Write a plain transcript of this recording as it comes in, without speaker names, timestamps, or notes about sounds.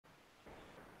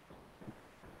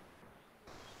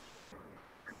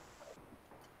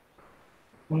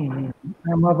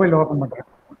Mobile open பண்ணுறேன்.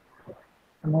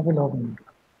 Mobile open பண்ணுறேன்.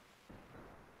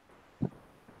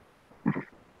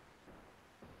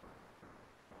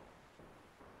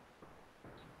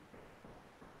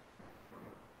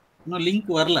 இன்னும் லிங்க்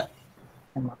வரல.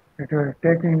 ஆமாம், இட் will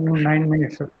take இன்னும் 9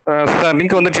 minutes. சார்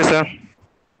லிங்க் வந்துடுச்சு சார்.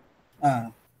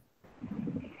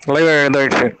 லைவ்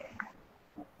இதாயிடுச்சு.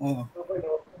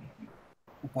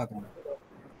 பார்க்கலாம்.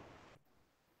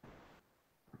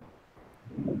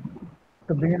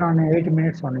 To begin on 8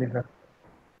 minutes only, sir.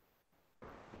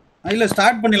 இல்ல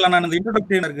ஸ்டார்ட் பண்ணிடலாம். நான் இந்த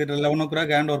இன்ட்ரோடக்ஷன் இருக்கு 11 o'clock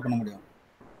ஹேண்ட் ஓவர் பண்ண முடியும்.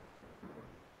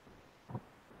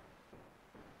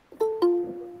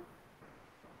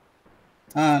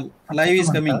 Live is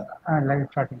coming. Live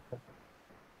starting, sir.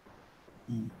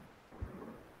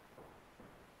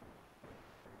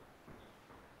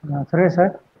 சரி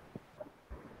சார்.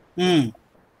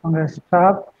 உங்க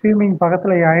ஸ்டாப் ஸ்ட்ரீமிங்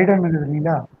பக்கத்துல ஹிடன் இருக்குது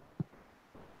இல்லைங்களா?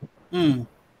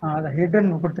 அதை ஹிடன்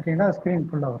கொடுத்துட்டீங்கன்னா ஸ்கிரீன்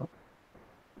ஃபுல்லா வரும்.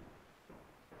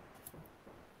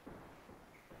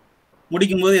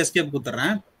 முடிக்கும் போது எஸ்கேப்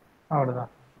கொடுத்துறேன்.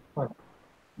 அவ்வளவுதான்.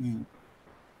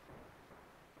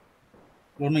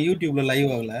 ஒன்னும் யூடியூப்ல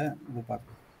லைவ் ஆகல.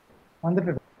 வந்துட்டு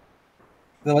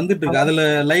இருக்கு. அதுல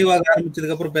லைவ் ஆக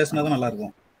ஆரம்பிச்சதுக்கு அப்புறம் பேசினாதான் நல்லா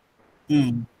இருக்கும்.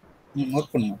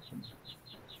 ஒர்க் பண்ணுங்க.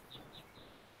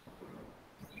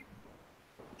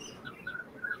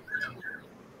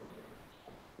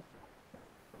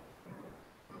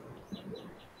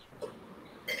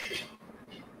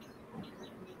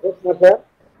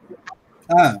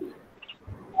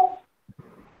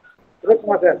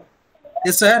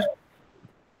 Yes sir.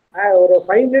 ஒரு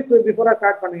 5 minutes பிஃபோரா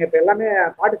ஸ்டார்ட் பண்ணுங்க. இப்ப எல்லாமே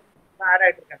பார்ட்டிசிபென்ட்ஸ் ஆட்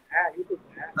ஆயிட்டு இருக்காங்க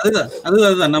யூடியூப்ல.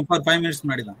 அதுதான் நான் 5 minutes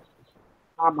முன்னாடி தான்.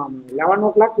 ஆமா 11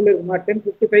 o'clock குள்ள இருக்குமா?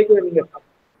 10:55 நீங்க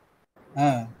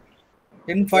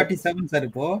 10:47 சார்.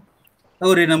 இப்போ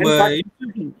ஒரு நம்ம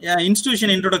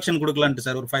இன்ஸ்டிடியூஷன் இன்ட்ரோடக்ஷன் கொடுக்கலான்ட்டு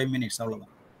சார். ஒரு 5 minutes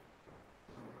அவ்வளவுதான்.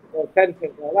 சரி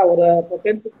சரி. அதான் ஒரு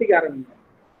 10:50 ஆரம்பிங்க.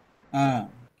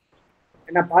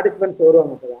 என்ன பார்ட்டிசிபென்ட்ஸ்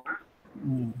வருவாங்க அப்பதான்.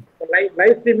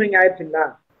 Live streaming ஆயிடுச்சுங்களா?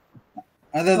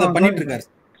 அதான் பண்ணிட்டு இருக்காரு.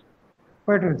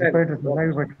 போயிட்டு இருக்கு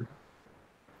லைவ் போயிட்டு இருக்கு.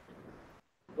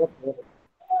 Okay.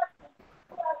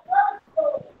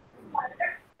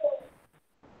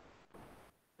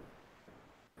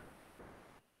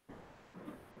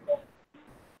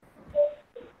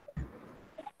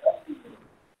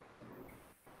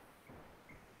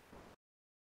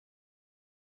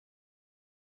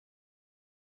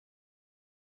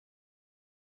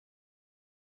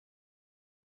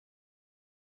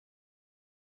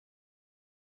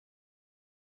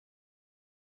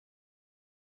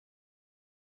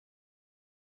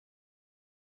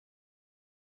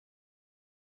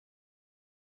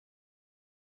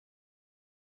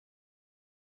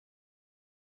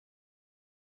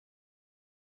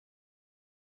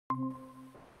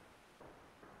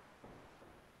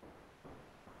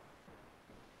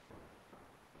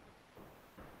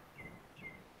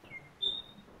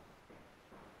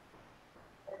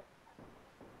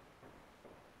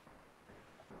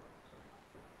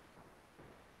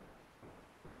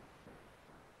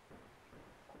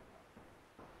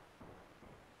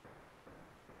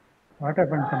 What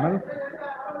happened, Kamal?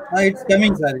 It's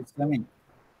coming, sir. It's coming.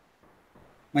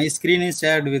 My screen is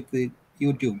shared with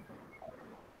YouTube.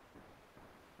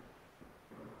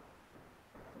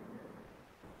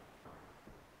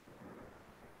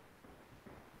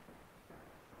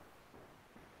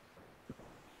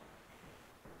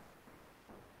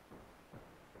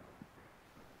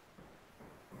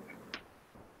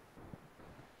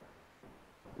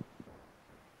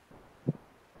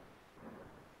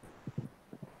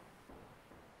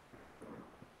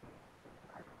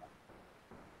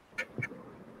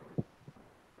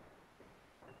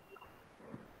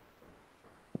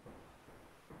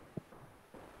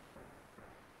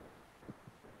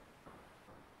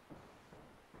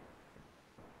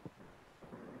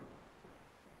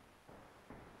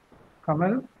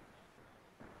 Kamal?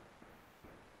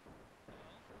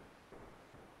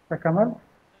 Kamal?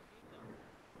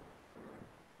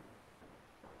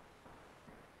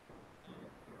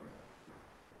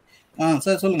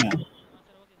 Sir சொல்லுங்க.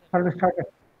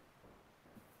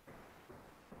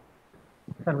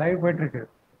 சார் லைவ் போயிட்டு இருக்கு.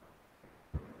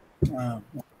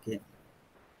 Okay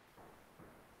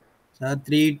sir.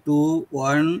 3, 2,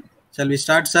 1. Shall we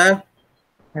start, sir?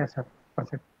 Yes, sir.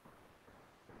 Perfect.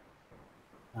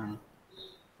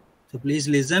 So please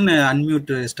listen,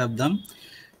 unmute, stop them.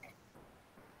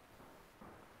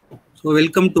 So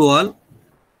welcome to all.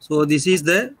 So this is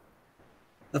the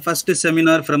first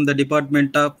seminar from the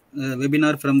department of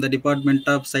webinar from the Department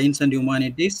of Science and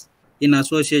Humanities in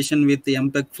association with the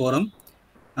M.Pec forum.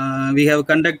 We have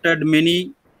conducted many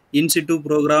in situ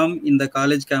program in the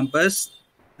college campus.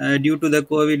 Due to the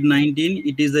COVID-19,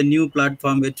 it is a new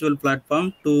platform, virtual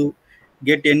platform to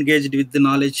get engaged with the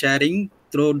knowledge sharing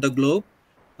throughout the globe.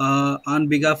 On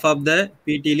behalf of the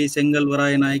P.T.Lee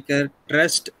CHENGALVARAYA NAICKER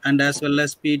Trust and as well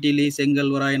as P.T.Lee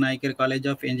CHENGALVARAYA NAICKER College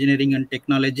of Engineering and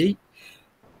Technology,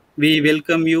 we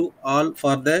welcome you all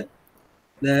for the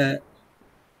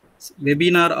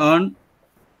webinar on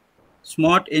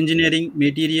smart engineering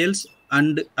materials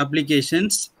and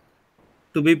applications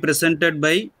to be presented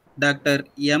by Dr.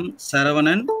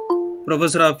 M.Saravanan,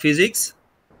 Professor of Physics,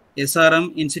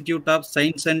 SRM Institute of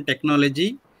Science and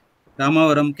Technology,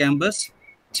 Ramapuram Campus,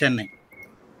 Chennai.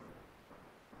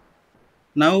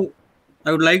 Now,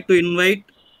 I would like to invite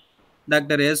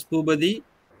Dr. S. Pubadi,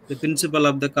 the principal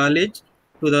of the college,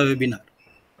 to the webinar.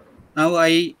 Now,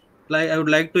 I would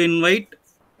like to invite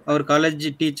our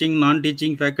college teaching,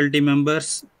 non-teaching faculty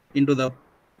members into the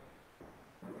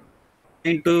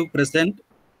to present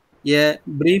a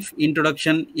brief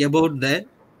introduction about the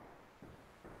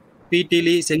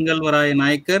P.T.Lee CHENGALVARAYA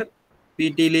NAICKER,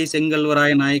 P.T.Lee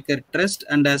CHENGALVARAYA NAICKER Trust,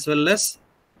 and as well as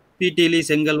P.T.Lee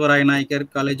CHENGALVARAYA NAICKER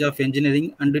College of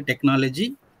Engineering and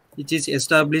Technology, which is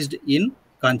established in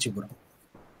Kanchipuram.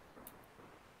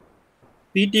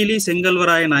 P.T.Lee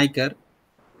CHENGALVARAYA NAICKER,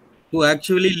 who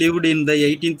actually lived in the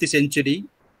 18th century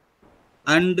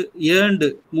and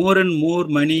earned more and more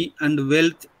money and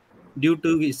wealth due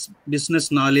to his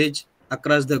business knowledge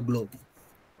across the globe.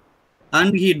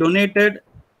 And he donated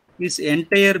his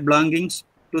entire belongings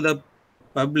to the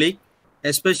public,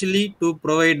 especially to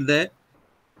provide the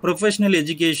professional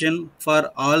education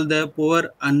for all the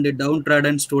poor and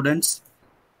downtrodden students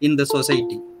in the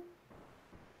society.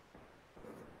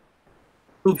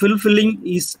 To fulfilling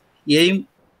his aim,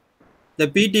 the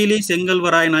P.T.Lee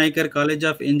CHENGALVARAYA NAICKER College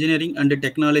of Engineering and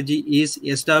Technology is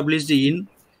established in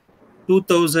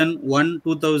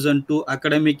 2001-2002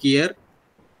 academic year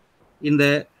in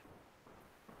the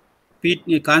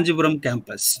Kanchipuram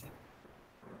campus.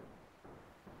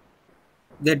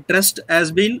 The trust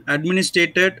has been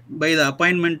administered by the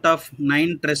appointment of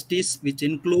 9 trustees, which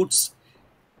includes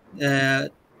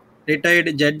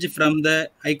retired judge from the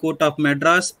High Court of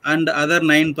Madras and other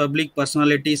 9 public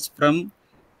personalities from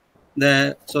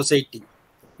the society.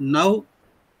 Now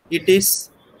it is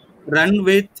run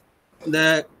with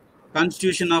the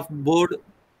constitution of board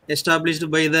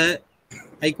established by the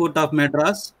High Court of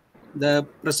Madras. The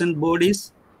present board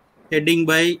is heading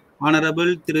by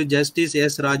Honorable Thiru Justice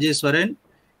S. Rajeswaran.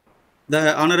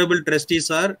 The honorable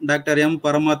trustees are Dr. M.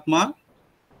 Paramatma,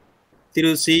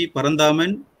 Thiru C.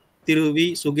 Parandaman, Thiru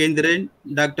V. Sugendran,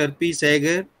 Dr. P.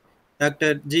 Sagar,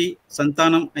 Dr. G.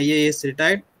 Santanam IAS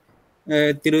retired,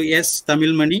 Thiru S.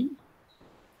 Tamilmani,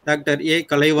 Dr. A.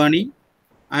 Kalaivani,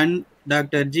 and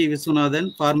Dr. G.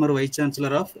 Viswanathan, former Vice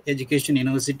Chancellor of Education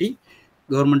University,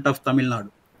 Government of Tamil Nadu.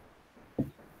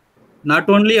 Not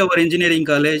only our engineering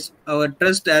college, our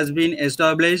trust has been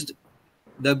established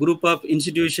the group of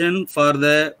institution for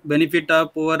the benefit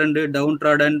of poor and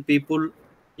downtrodden people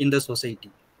in the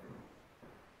society.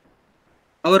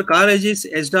 Our college is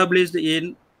established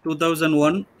in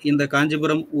 2001 in the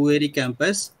Kanchipuram Uveri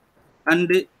campus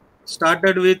and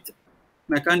started with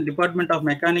Department of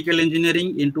Mechanical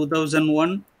Engineering in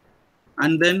 2001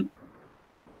 and then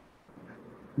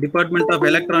Department of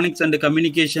Electronics and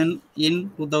Communication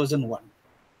in 2001.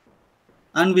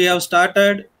 And we have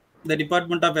started the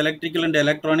Department of Electrical and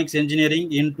Electronics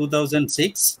Engineering in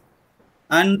 2006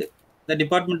 and the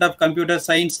Department of Computer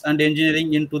Science and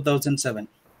Engineering in 2007.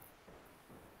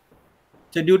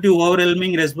 So due to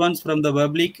overwhelming response from the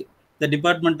public, the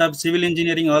Department of Civil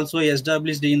Engineering also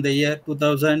established in the year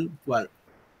 2012.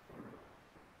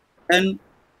 And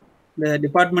the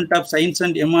Department of Science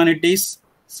and Humanities,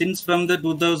 since from the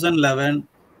 2011,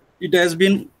 it has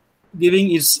been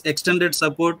giving its extended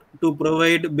support to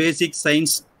provide basic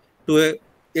science to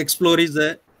explore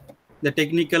the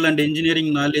technical and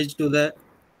engineering knowledge to the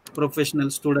professional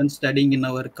students studying in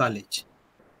our college.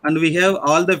 And we have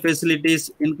all the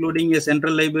facilities, including a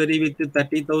central library with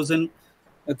 30,000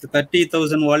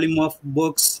 volume of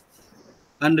books,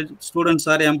 and students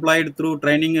are employed through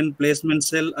training and placement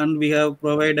cell, and we have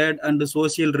provided and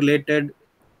social related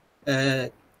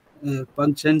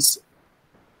functions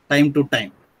time to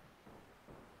time.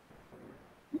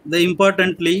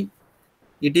 Importantly,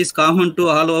 it is common to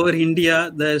all over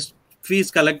India. The fees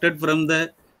collected from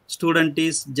the student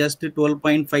is just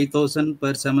 12,500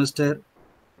 per semester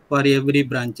for every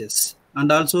branches.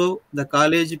 And also the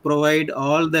college provide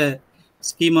all the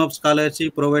scheme of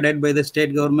scholarship provided by the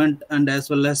state government and as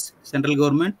well as central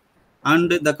government.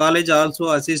 And the college also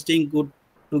assisting to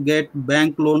get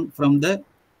bank loan from the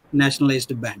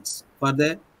nationalized banks for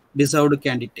the deserved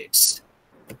candidates.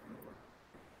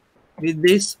 With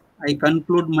this, I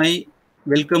conclude my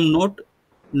welcome note.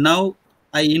 Now,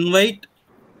 I invite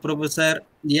Professor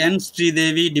N.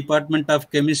 Sridevi, Department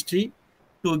of Chemistry,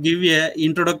 to give an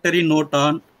introductory note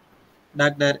on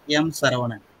Dr. M.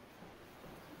 Saravanan.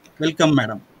 Welcome,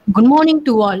 madam. Good morning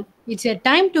to all. It's a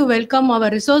time to welcome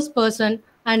our resource person,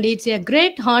 and it's a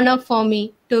great honor for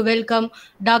me to welcome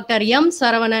Dr. M.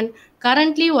 Saravanan,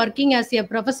 currently working as a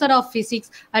professor of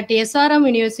physics at SRM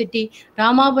University,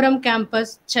 Ramapuram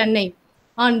Campus, Chennai.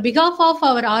 On behalf of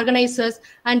our organizers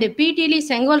and P.T.Lee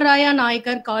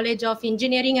NAICKER College of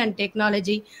Engineering and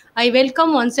Technology, I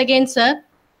welcome once again, sir.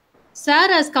 Sir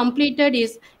has completed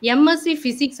his M.Sc.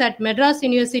 Physics at Madras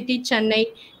University, Chennai,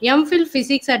 M.Phil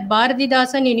Physics at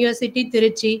Bharathidasan University,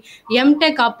 Tiruchi,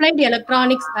 M.Tech Applied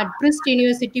Electronics at Prist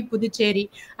University, Puducherry,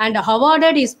 and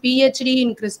awarded his Ph.D.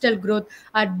 in Crystal Growth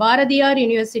at Bharathiar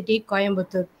University,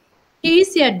 Coimbatore. He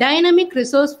is a dynamic,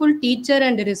 resourceful teacher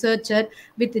and researcher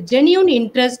with genuine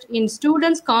interest in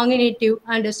students' cognitive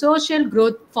and social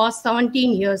growth for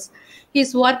 17 years.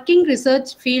 His working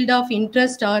research field of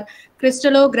interest are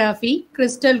crystallography,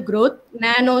 crystal growth,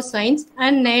 nanoscience,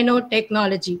 and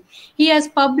nanotechnology. He has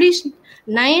published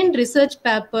 9 research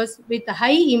papers with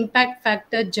high impact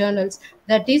factor journals,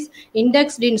 that is,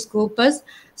 indexed in Scopus,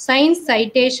 Science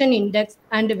Citation Index,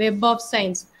 and Web of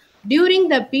Science. During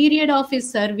the period of his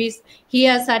service, he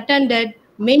has attended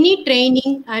many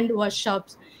training and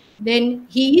workshops. Then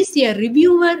he is a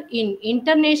reviewer in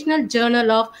International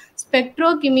Journal of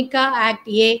Spectrochemica Act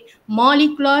A,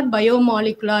 Molecular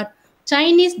Biomolecular,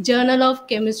 Chinese Journal of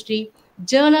Chemistry,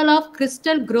 Journal of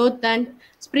Crystal Growth, and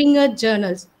Springer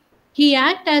Journals. He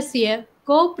acts as a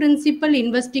co-principal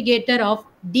investigator of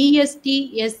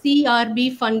DST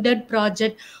SERB funded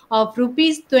project of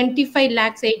rupees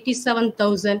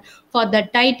 25,87,000 for the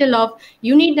title of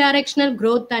Unidirectional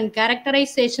Growth and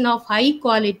Characterization of High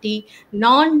Quality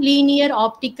Non-Linear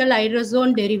Optical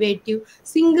Hydrazone Derivative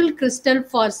Single Crystal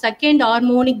for Second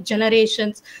Harmonic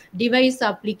Generations Device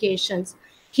Applications.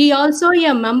 He also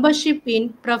a membership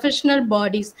in professional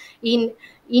bodies in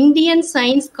Indian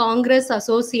Science Congress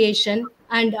Association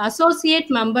and associate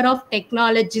member of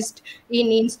technologist in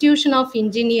Institution of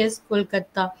Engineers,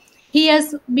 Kolkata. He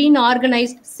has been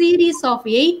organized series of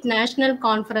 8 national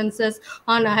conferences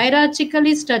on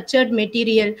hierarchically structured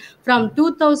material from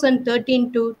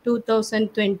 2013 to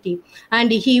 2020,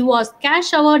 and he was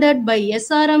cash awarded by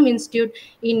SRM Institute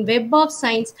in Web of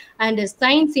Science and a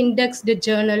Science Indexed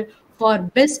Journal for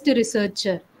Best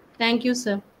Researcher. Thank you,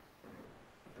 sir.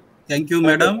 Thank you,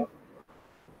 madam.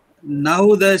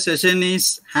 Now the session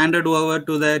is handed over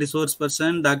to the resource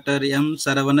person, Dr. M.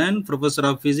 Saravanan, Professor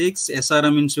of Physics,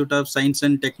 SRM Institute of Science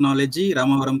and Technology,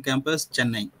 Ramapuram Campus,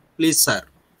 Chennai. Please, sir.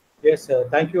 Yes,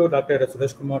 thank you, Dr.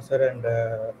 Suresh Kumar sir and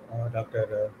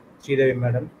Dr. Sridevi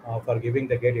madam for giving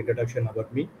the great introduction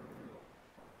about me.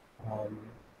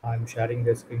 I'm sharing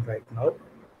the screen right now.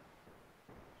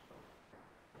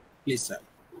 Please, sir.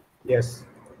 Yes.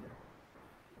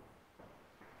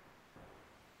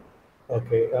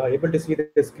 Okay, able to see the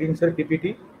screen, sir,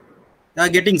 PPT?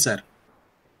 Getting, sir.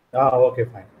 Okay,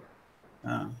 fine.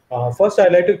 First,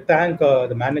 I'd like to thank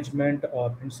the management,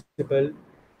 principal,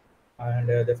 and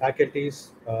the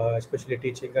faculties, especially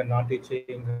teaching and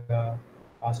non-teaching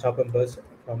staff members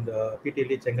from the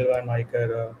P.T.Lee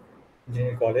CHENGALVARAYA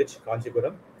Engineering College,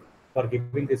 Kanchipuram, for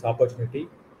giving this opportunity.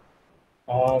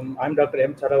 I'm Dr.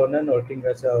 M. Saravanan, working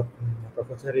as a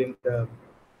professor in the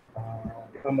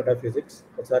Department of Physics,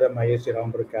 SRM ISG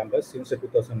Ramapuram Campus since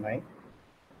 2009.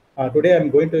 Today I'm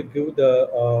going to give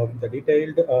the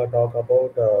detailed talk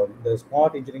about the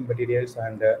smart engineering materials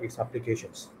and its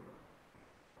applications.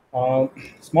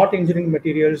 Smart engineering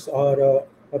materials are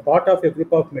a part of a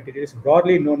group of materials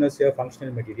broadly known as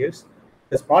functional materials.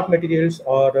 The smart materials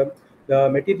are the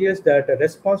materials that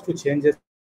respond to changes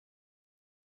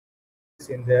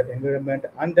in their environment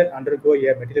and then undergo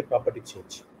a material property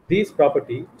change. These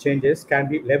property changes can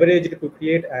be leveraged to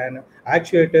create an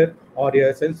actuator or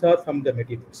a sensor from the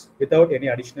materials without any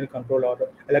additional control or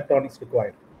electronics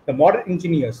required. The modern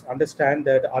engineers understand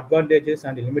the advantages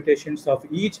and limitations of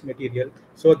each material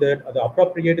so that the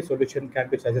appropriate solution can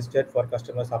be suggested for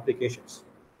customers' applications.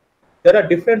 There are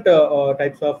different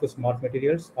types of smart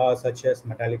materials such as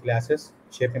metallic glasses,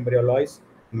 shape memory alloys,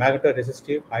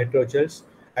 magnetoresistive hydrogels,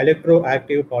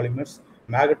 electroactive polymers,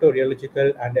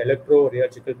 magnetoreological and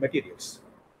electroreological materials.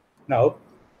 Now,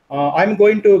 I'm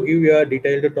going to give you a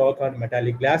detailed talk on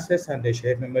metallic glasses and the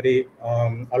shape memory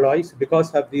alloys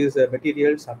because of these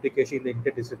materials application in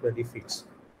the interdisciplinary fields.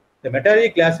 The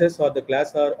metallic glasses or the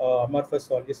glass are amorphous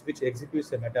solids which exhibits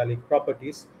the metallic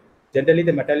properties Generally,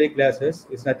 the metallic glasses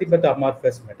is nothing but the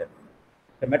amorphous metal.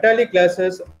 The metallic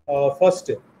glasses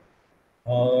first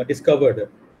discovered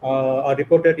or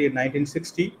reported in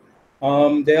 1960.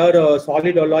 They are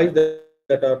solid alloys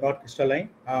that are not crystalline,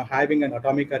 having an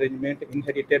atomic arrangement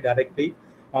inherited directly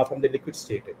from the liquid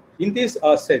state. In this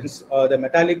sense, the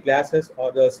metallic glasses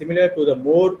are similar to the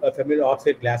more familiar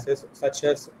oxide glasses, such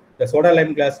as the soda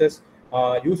lime glasses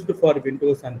used for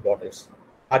windows and bottles.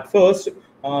 At first,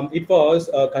 it was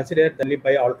considered only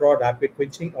by ultra rapid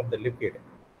quenching of the liquid.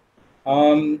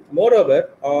 Moreover,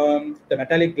 the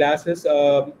metallic glasses,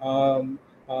 the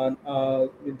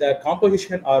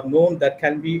composition are known that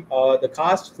can be the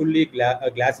cast fully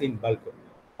glassy in bulk.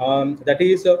 That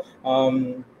is,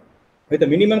 with a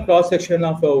minimum cross section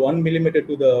of 1 millimeter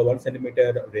to the 1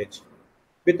 centimeter range,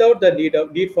 without the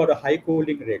need for a high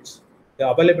cooling rates. The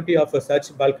availability of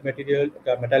such bulk material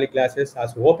metallic glasses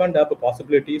has opened up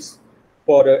possibilities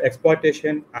for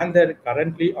exploitation, and they're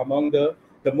currently among the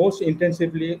most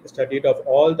intensively studied of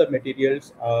all the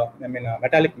materials,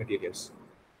 metallic materials.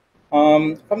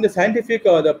 From the scientific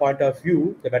the point of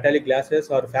view, the metallic glasses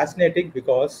are fascinating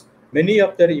because many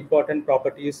of their important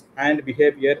properties and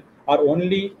behavior are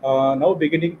only now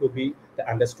beginning to be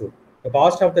understood. The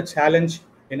cost of the challenge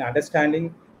in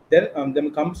understanding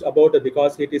them comes about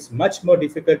because it is much more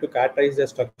difficult to characterize the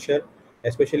structure,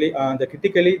 especially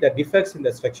critically the defects in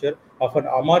the structure of an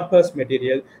amorphous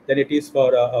material than it is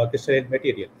for a crystalline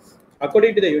material.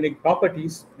 According to the unique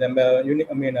properties, the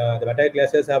metallic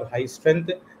glasses have high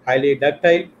strength, highly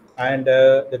ductile, and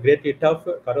the greatly tough,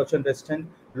 corrosion resistant,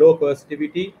 low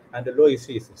coercivity, and low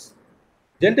hysteresis.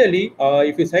 Generally,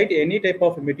 if you cite any type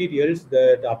of materials,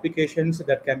 the applications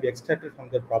that can be extracted from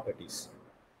their properties.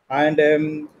 And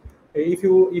if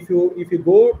you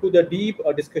go to the deep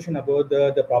discussion about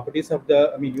the properties of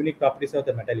the unique properties of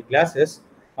the metallic glasses,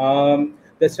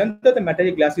 the strength of the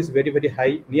metallic glass is very, very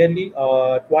high, nearly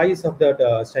twice of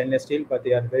the stainless steel, but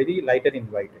they are very lighter in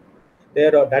weight. They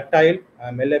are ductile,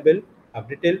 malleable,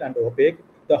 brittle, and opaque.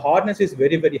 The hardness is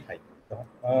very, very high.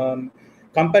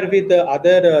 Compared with the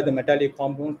other the metallic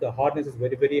compounds, the hardness is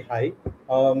very, very high,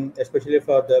 especially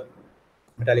for the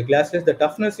metallic glasses. The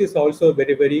toughness is also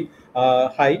very, very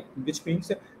high, which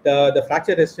means the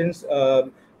fracture resistance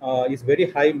is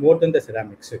very high, more than the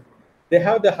ceramics. They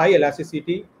have the high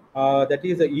elasticity, that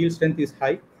is the yield strength is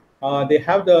high. They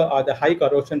have the high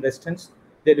corrosion resistance.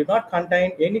 They do not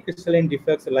contain any crystalline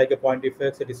defects like point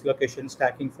defects, dislocation,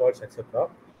 stacking faults, etc.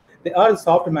 They are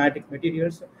soft magnetic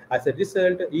materials. As a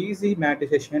result, easy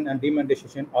magnetization and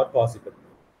demagnetization are possible.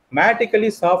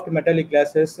 Magnetically soft metallic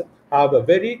glasses have a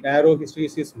very narrow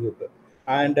hysteresis loop,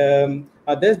 and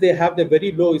thus they have the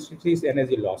very low hysteresis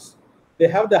energy loss. They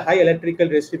have the high electrical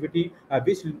resistivity,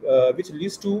 which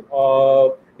leads to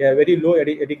a very low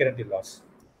eddy current loss.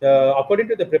 According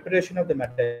to the preparation of the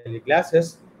metallic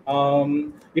glasses,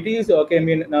 it is okay.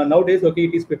 Nowadays, okay,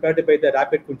 it is prepared by the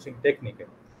rapid quenching technique.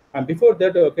 And before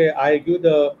that, okay, I give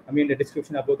the the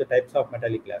description about the types of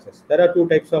metallic glasses. There are two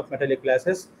types of metallic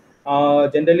glasses.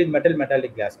 Generally,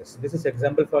 metallic glasses. This is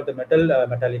example for the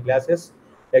metallic glasses.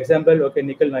 Example, okay,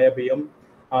 nickel niobium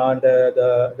and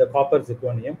the copper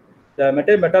zirconium. The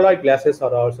metalloid glasses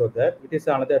are also there. It is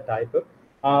another type.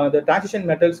 The transition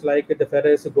metals like the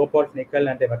ferrous, cobalt, nickel,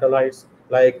 and the metalloids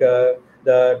like the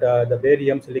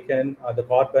barium, silicon, the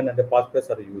carbon, and the phosphorus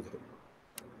are used.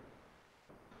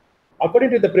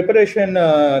 According to the preparation,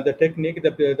 the technique,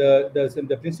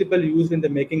 the principle used in the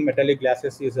making metallic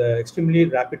glasses is extremely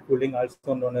rapid cooling,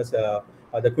 also known as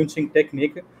the quenching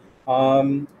technique.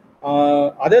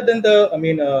 Other than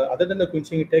the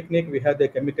quenching technique, we have the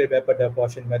chemical vapor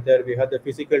deposition method. We have the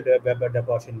physical vapor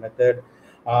deposition method,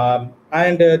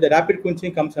 and the rapid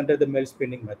quenching comes under the melt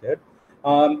spinning method.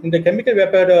 In the chemical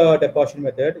vapor deposition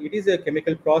method, it is a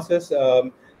chemical process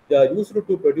used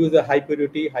to produce a high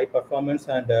purity, high performance,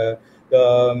 and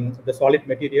the solid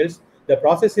materials. The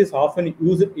process is often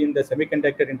used in the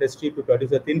semiconductor industry to produce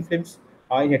the thin films.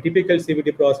 In a typical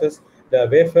CVD process, the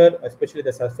wafer, especially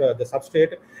the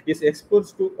substrate, is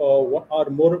exposed to one or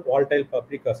more volatile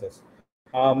precursors,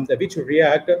 which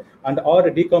react and or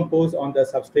decompose on the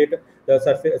substrate, the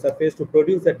surface to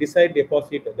produce the desired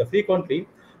deposit. Frequently,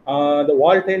 the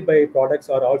volatile byproducts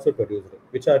are also produced,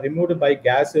 which are removed by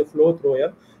gas flow through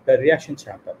a reaction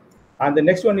chamber. And the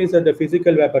next one is the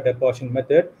physical vapor deposition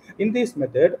method. In this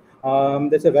method,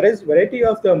 there's a variety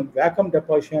of the vacuum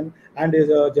deposition, and is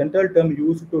a general term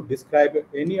used to describe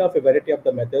any of a variety of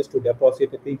the methods to deposit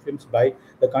the thin films by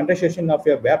the condensation of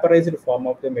a vaporized form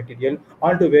of the material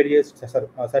onto various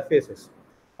surfaces.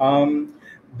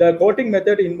 The coating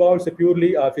method involves a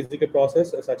purely physical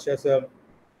process, such as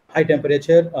high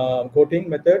temperature coating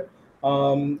method.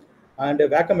 and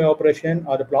vacuum evaporation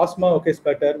or the plasma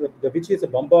sputter, which is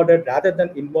bombarded rather than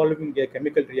involving a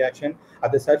chemical reaction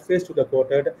at the surface to the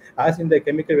coated, as in the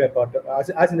chemical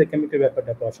vapor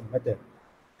deposition method.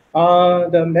 Now,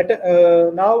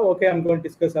 I'm going to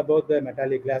discuss about the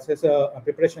metallic glasses,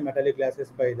 preparation of metallic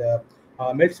glasses by the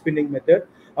melt spinning method.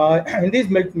 In this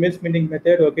melt spinning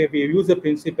method, we use a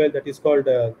principle that is called,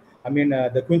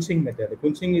 the quenching method. The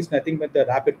quenching is nothing but the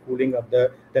rapid cooling of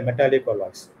the metallic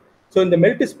alloys. So, in the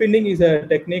melt spinning is a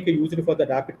technique used for the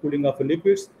rapid cooling of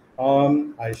liquids.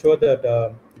 I'll show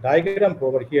the diagram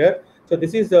over here. So,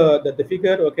 this is the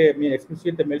figure.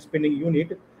 Explicit the melt spinning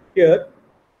unit here.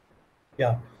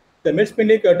 Yeah. The melt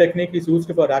spinning technique is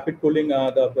used for rapid cooling.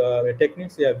 The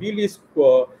techniques, wheel is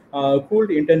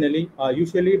cooled internally,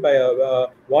 usually by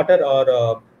water or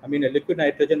a liquid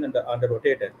nitrogen under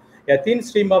rotated. A thin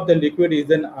stream of the liquid is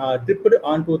then dripped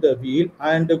onto the wheel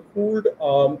and cooled,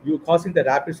 causing the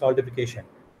rapid solidification.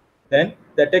 Then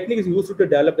the technique is used to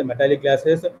develop the metallic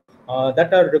glasses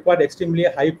that are required extremely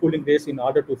high cooling rates in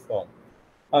order to form.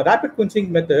 Rapid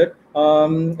quenching method,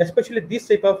 especially this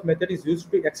type of method, is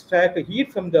used to extract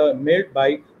heat from the melt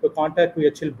by contact to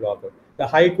a chill block. The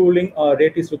high cooling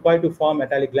rate is required to form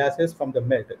metallic glasses from the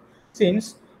melt.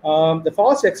 Since the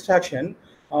fast extraction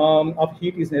of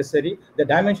heat is necessary, the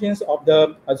dimensions of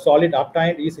the solid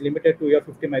obtained is limited to a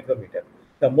 50 micrometer.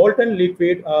 The molten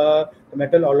liquid, the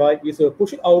metal alloy, is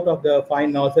pushed out of the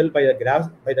fine nozzle by the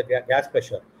gas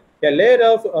pressure. A layer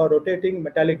of rotating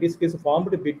metallic disc is formed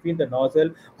between the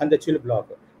nozzle and the chill block.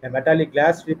 A metallic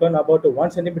glass ribbon about 1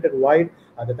 centimeter wide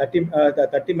and the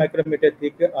 30 micrometer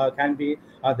thick can be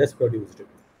thus produced.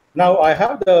 Now I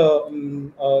have the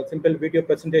simple video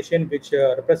presentation which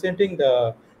representing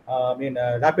the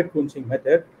rapid quenching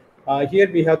method.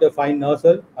 Here we have the fine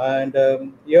nozzle, and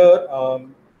here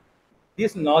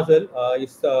this nozzle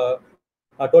is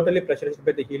totally pressurized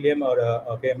by the helium or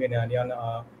neon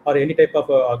or any type of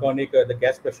organic the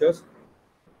gas pressures.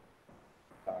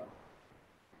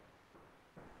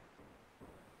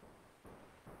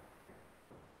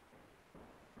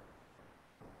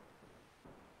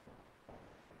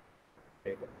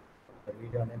 Okay. The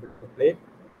video unable to play.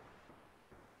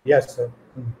 Yes, sir.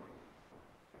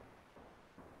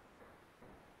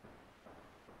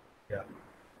 Yeah.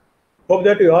 Hope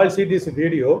that you all see this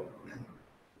video.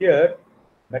 Here,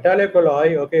 metallic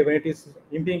alloy, when it is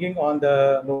impinging on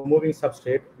the moving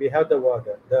substrate, we have the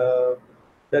water, the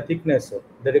thickness,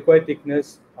 the required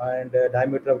thickness and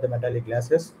diameter of the metallic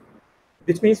glasses,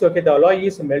 which means, the alloy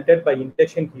is melted by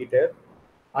induction heater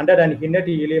under an inert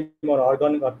helium or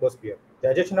organic atmosphere. The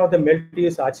adjustment of the melt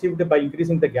is achieved by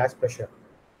increasing the gas pressure.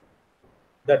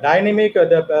 The dynamic,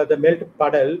 the melt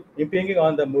puddle impinging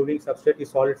on the moving substrate is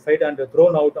solidified and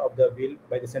thrown out of the wheel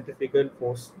by the centrifugal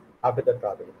force after the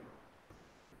travel.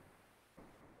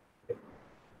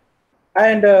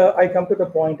 And I come to the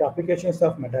point, applications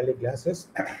of metallic glasses.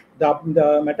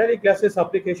 The metallic glasses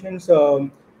applications,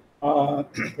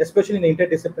 especially in the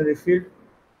interdisciplinary field,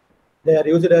 they are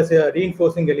used as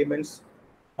reinforcing elements,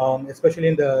 especially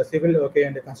in the civil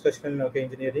and the construction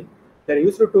engineering. They are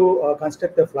used to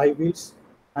construct the flywheels,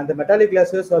 and the metallic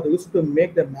glasses are used to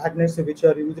make the magnets which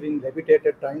are used in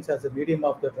levitated trains as a medium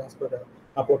of the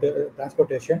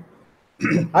transportation.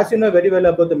 As you know very well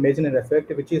about the Meissner effect,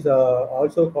 which is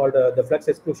also called the flux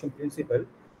exclusion principle,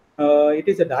 it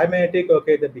is a diamagnetic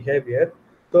the behavior.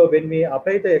 So when we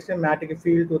apply the extramagnetic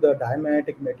field to the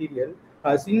diamagnetic material,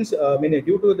 since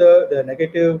due to the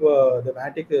negative the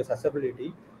magnetic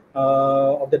susceptibility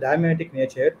of the diamagnetic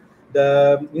nature,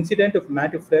 the incident of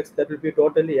magnetic flux that will be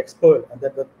totally expelled, and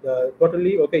that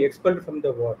totally expelled from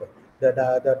the water,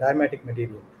 the diamagnetic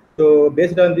material. So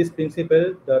based on this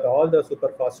principle, that all the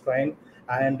superfast train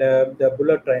and the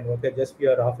bullet train, just we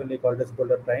are often called as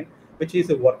bullet train, which is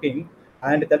working,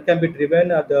 and that can be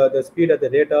driven at the speed at the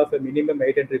rate of a minimum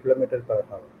 800 km per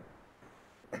hour.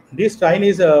 This train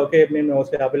is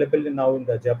mostly available now in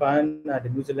the Japan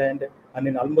and New Zealand and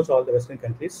in almost all the Western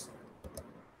countries.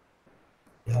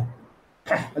 Yeah.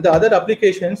 And the other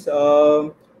applications,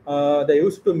 they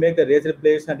used to make the razor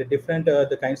blades and the different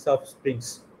the kinds of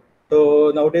springs.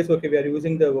 So nowadays, we are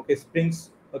using the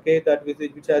springs, that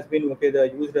which has been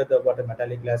used at the water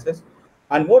metallic glasses,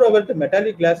 and moreover, the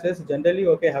metallic glasses generally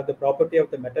have the property of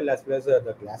the metal as well as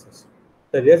the glasses.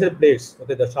 The razor blades,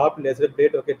 the sharp razor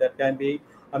blade, that can be,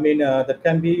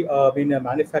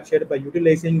 manufactured by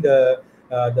utilizing the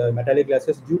metallic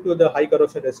glasses due to the high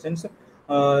corrosion resistance.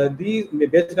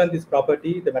 Based on this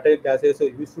property, the metallic glasses are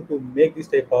used to make this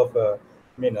type of,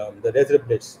 the razor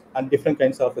blades and different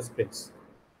kinds of springs.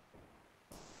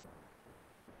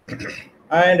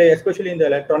 And especially in the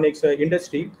electronics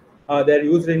industry, They are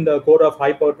used in the core of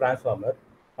high power transformer.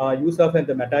 Use of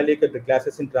the metallic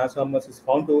classes in transformers is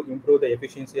found to improve the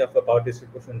efficiency of a power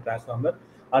distribution transformer.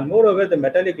 And moreover, the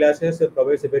metallic glasses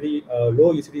provides a very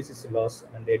low hysteresis loss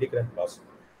and eddy current loss.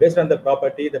 Based on the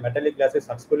property, the metallic glasses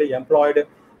successfully employed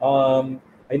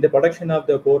in the production of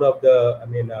the core of the,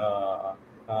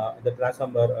 the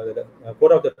transformer, the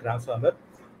core of the transformer.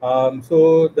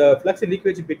 So the flux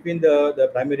leakage between the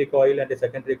primary coil and the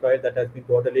secondary coil that has been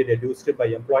totally reduced by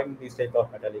employing these type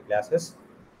of metallic glasses,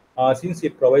 since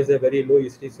it provides a very low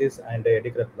hysteresis and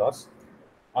eddy current loss.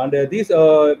 And these,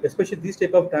 especially these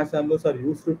type of transformers are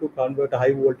used to convert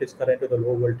high voltage current to the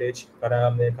low voltage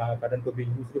current to be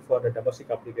used for the domestic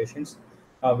applications,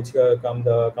 which comes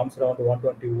around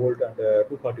 120 volt and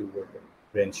 240 volt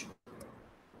range.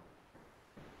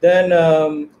 Then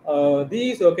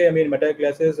these metallic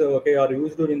glasses are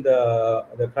used in the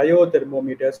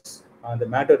cryothermometers and the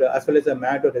matter as well as the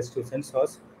matter resistive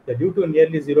sensors. Due to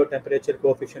nearly zero temperature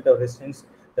coefficient of resistance,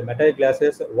 the metallic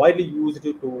glasses widely used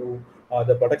to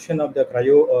the production of the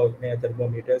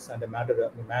cryothermometers and the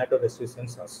matter resistive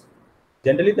sensors.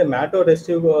 Generally, the matter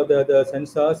resistive the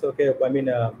sensors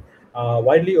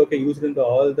widely used in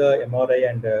all the MRI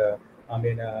and the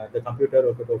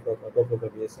computer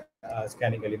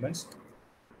scanning elements,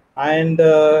 and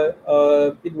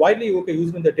it widely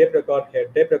used in the tape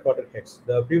recorder heads.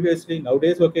 The previously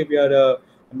nowadays we are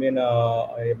we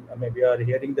are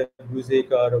hearing the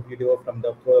music or video from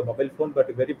the mobile phone,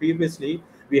 but very previously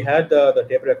we had the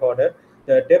tape recorder.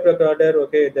 The tape recorder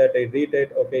that I read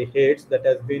it heads that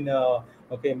has been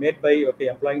made by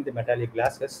employing the metallic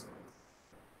glasses.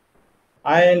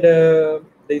 And there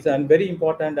is a very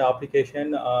important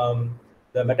application.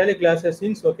 The metallic glasses,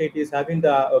 since it is having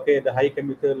the high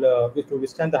chemical to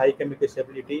withstand the high chemical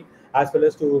stability as well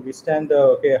as to withstand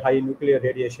the high nuclear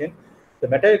radiation. The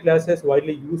metallic glasses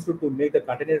widely used to make the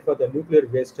container for the nuclear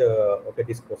waste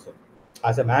disposal.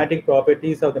 As the magnetic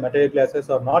properties of the metallic glasses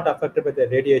are not affected by the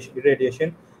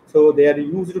irradiation, so they are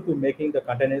used to making the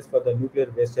containers for the nuclear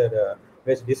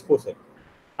waste disposal.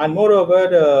 And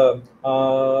moreover,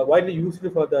 widely used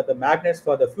for the magnets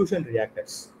for the fusion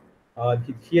reactors.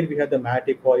 Here we have the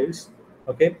magnetic coils.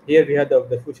 Okay, here we have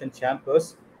the fusion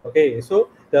chambers. Okay, so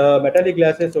the metallic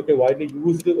glasses widely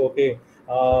used. Okay,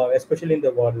 especially in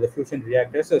the fusion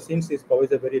reactors, since it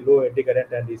provides a very low eddy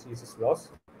current and is loss.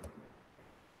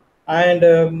 And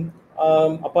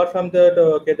apart from that,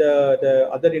 the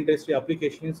other industry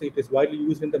applications, it is widely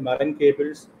used in the marine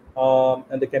cables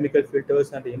and the chemical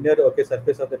filters and the inner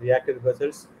surface of the reactor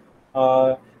vessels.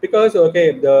 Because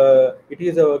it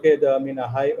is a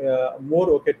high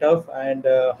more tough and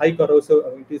high corrosive.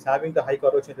 It is having the high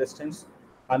corrosion resistance,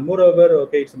 and moreover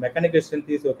its mechanical strength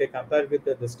is compared with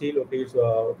the steel is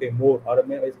more, or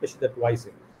especially the twice.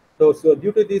 So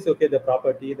due to this the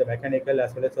property, the mechanical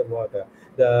as well as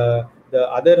the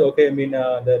other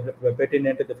the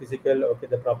pertinent, the physical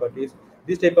the properties,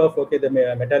 this type of the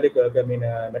metallic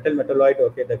metal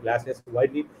metalloid the glasses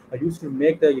widely are used to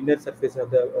make the inner surface of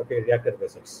the reactor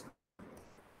vessels.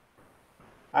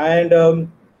 And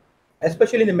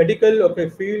especially in the medical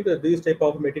field, these type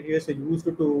of materials are used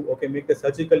to make the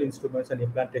surgical instruments and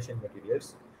implantation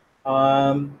materials.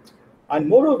 And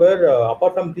moreover,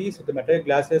 apart from these, the metallic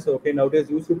glasses nowadays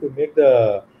used to make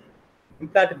the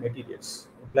implant materials.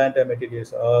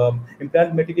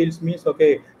 Implant materials means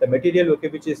the material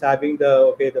which is having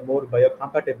the more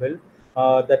biocompatible.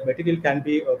 That material can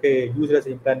be used as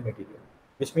implant material,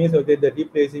 which means they're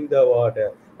replacing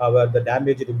the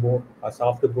damaged bone, or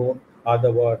soft bone, or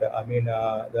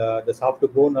the soft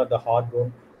bone or the hard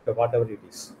bone, whatever it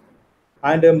is.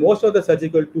 And most of the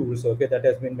surgical tools that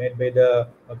has been made by the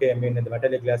the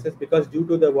metallic glasses, because due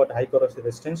to the high corrosion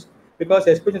resistance, because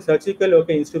especially surgical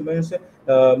instruments,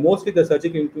 mostly the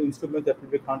surgical instruments that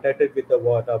will be contacted with the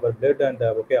our blood and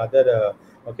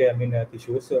other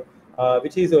tissues,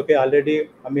 which is already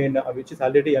which is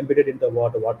already embedded in the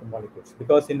water molecules,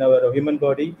 because in our human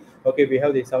body we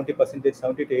have the 70%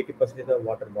 70 to 80% of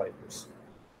water molecules.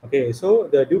 Okay, so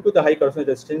due to the high corrosion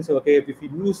resistance, if you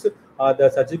use the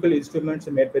surgical instruments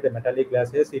made by the metallic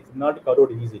glasses, it will not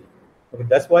corrode easily. Okay,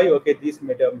 that's why these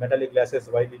metallic glasses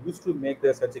widely used to make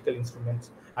the surgical instruments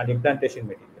and implantation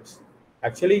materials.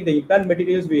 Actually, in the implant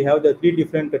materials, we have the three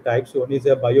different types. One is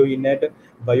a bio-innate,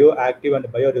 bioactive, and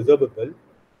bioresorbable.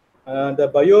 The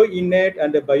bio-innate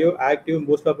and the bioactive,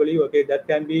 most probably that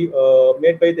can be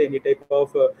made by any type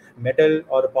of metal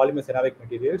or polymer ceramic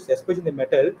materials. Especially the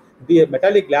metal, the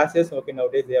metallic glasses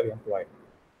nowadays they have employed.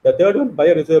 The third one,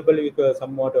 bioresorbable, is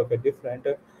somewhat different.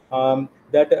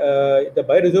 That the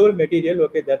bioresorbable material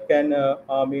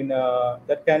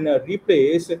that can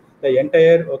replace the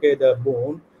entire the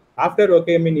bone After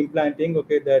implanting,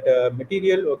 that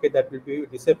material that will be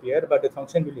disappear, but the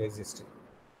function will exist.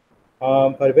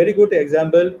 For a very good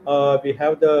example, we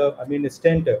have the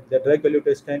stent, the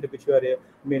drug-eluted stent, which we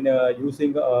are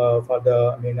using for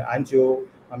the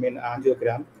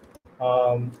angiogram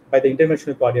by the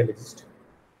interventional cardiologist.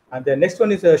 And the next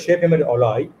one is a shape memory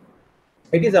alloy.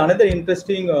 It is another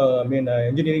interesting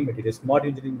engineering material, smart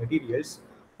engineering materials.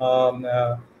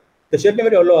 The shape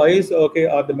memory alloys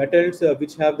are the metals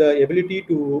which have the ability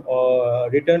to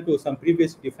return to some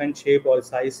previous defined shape or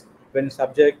size when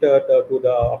subject to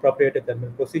the appropriate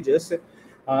thermal procedures.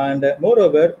 And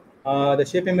moreover, the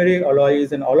shape memory alloy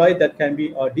is an alloy that can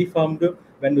be deformed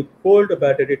when cold,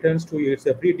 but it returns to its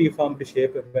pre-deformed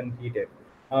shape when heated.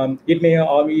 It may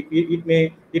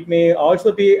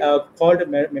also be called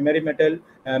memory metal,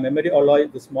 memory alloy,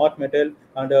 the smart metal,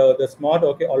 and the smart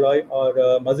alloy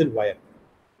or muzzle wire.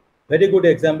 Very good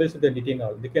examples of the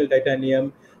nitinol, nickel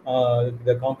titanium,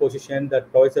 the composition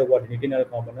that provides a nitinol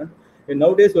component. And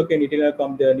nowadays,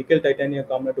 nitinol the nickel titanium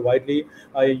component widely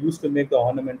used to make the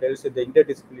ornamentals in the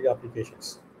interdisciplinary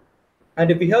applications.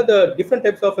 And we have the different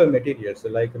types of materials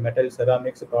like metal,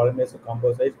 ceramics, polymers,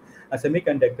 composites, and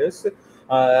semiconductors.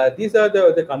 These are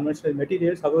the conventional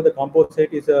materials. However, the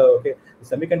composite is the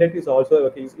semiconductor is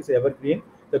also is evergreen.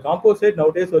 The composite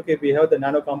nowadays, we have the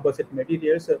nano composite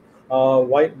materials,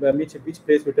 which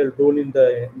plays vital role in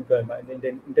the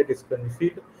interdisciplinary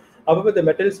field. However, the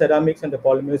metal, ceramics, and the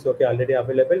polymers already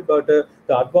available, but the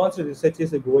advanced research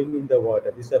is going in the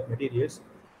water. These are materials.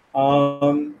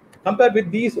 Compared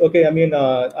with these,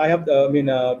 I have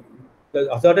the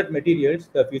assorted materials,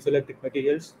 the piezoelectric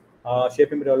materials,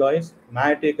 shape memory alloys,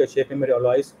 magnetic shape memory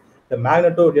alloys, the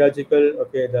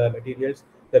magnetorheological the materials,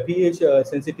 the pH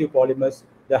sensitive polymers,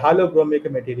 the halochromic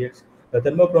materials, the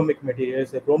thermochromic materials,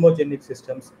 the chromogenic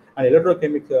systems, and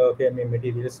electrochemic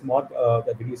materials, smart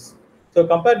the grease. So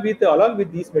compared with along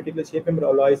with these materials, shape memory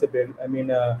alloys,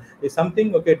 is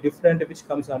something different which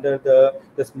comes under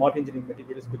the smart engineering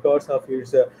materials because of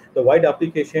its the wide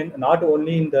application, not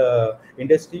only in the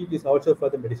industry, it is also for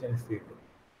the medicinal field.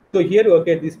 So here,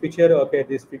 this picture,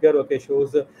 this figure,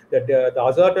 shows that the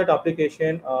assorted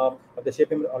application of the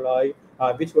shape memory alloy,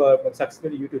 which were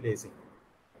successfully utilizing.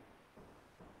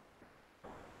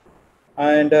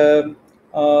 And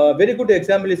very good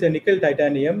example is a nickel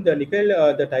titanium. The nickel,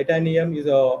 the titanium is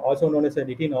also known as a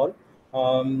nitinol.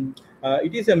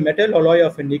 It is a metal alloy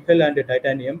of nickel and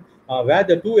titanium, where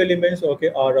the two elements are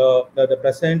the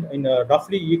present in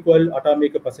roughly equal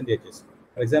atomic percentages.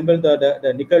 For example,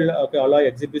 the nickel alloy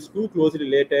exhibits two closely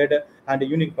related and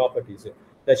unique properties.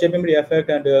 The shape memory effect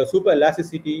and super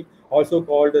elasticity, also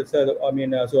called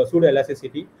pseudo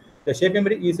elasticity. The shape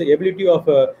memory is the ability of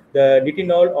the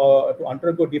nitinol to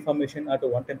undergo deformation at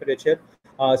one temperature.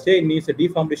 Say it needs a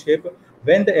deformed shape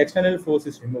when the external force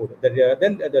is removed. Then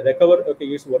the recover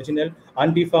its original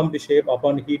undeformed shape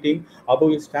upon heating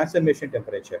above its transformation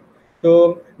temperature.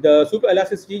 So the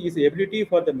superelasticity is the ability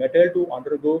for the metal to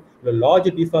undergo the large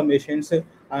deformations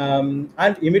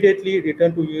and immediately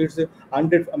return to its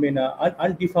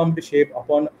undeformed shape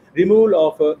upon removal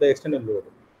of the external load.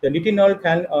 The nitinol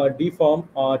can deform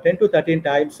 10 to 13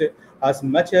 times as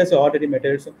much as ordinary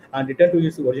metals and return to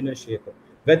its original shape.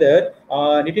 Whether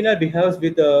nitinol behaves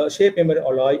with the shape memory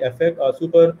alloy effect or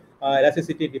super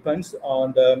elasticity depends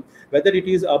on whether it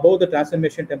is above the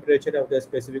transformation temperature of the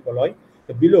specific alloy.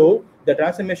 Below the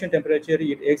transformation temperature,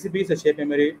 it exhibits a shape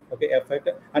memory effect,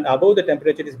 and above the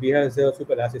temperature, it behaves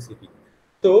super elasticity.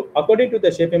 So according to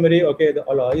the shape memory, the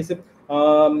alloys,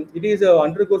 it is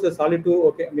undergoes a solid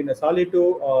to solid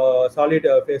to solid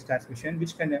phase transmission,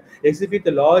 which can exhibit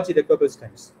the large recoverable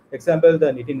strengths. Example,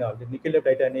 the nitinol, the nickel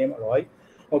titanium alloy.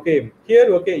 Here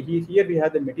we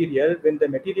have the material. When the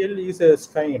material is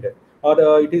strained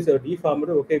or it is deformed,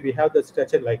 we have the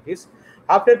structure like this.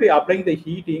 After we applying the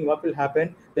heating, what will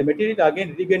happen? The material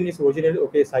again regain its original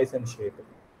size and shape.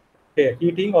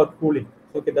 Heating or cooling.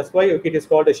 That's why it is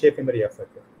called a shape memory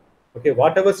effect.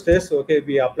 Whatever stress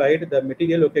we applied, the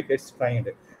material gets strained.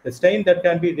 The strain that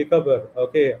can be recovered,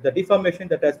 the deformation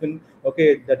that has been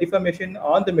the deformation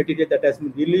on the material that has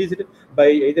been released by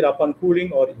either upon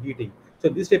cooling or heating. So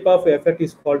this type of effect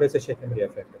is called as a shape memory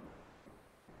effect.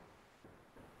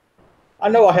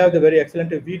 And now I have the very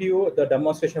excellent video, the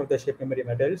demonstration of the shape memory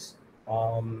metals.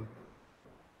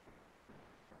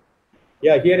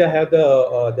 Yeah, here I have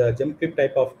the gem clip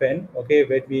type of pen.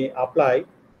 When we apply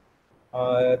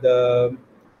the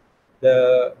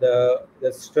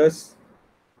stress,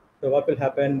 so what will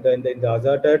happen in the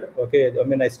assorted?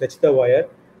 I stretch the wire.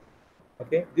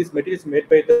 This material is made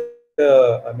by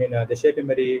the shape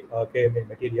memory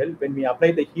material. When we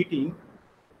apply the heating,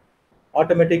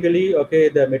 automatically, okay,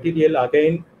 the material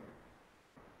again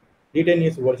retain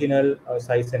its original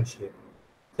size and shape.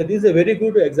 So this is a very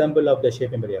good example of the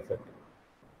shape memory effect.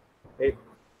 Okay.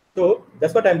 So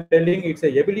that's what I'm telling. It's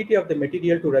the ability of the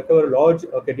material to recover large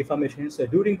deformations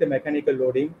during the mechanical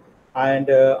loading and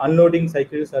unloading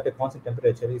cycles at a constant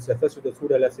temperature. It refers to the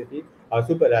pseudo elasticity or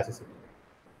super elasticity.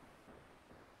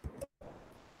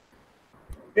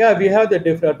 Yeah, we have the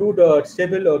different two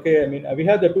stable. Okay, I mean we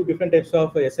have the two different types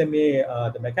of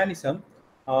SMA. The mechanism.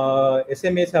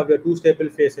 SMAs have the two stable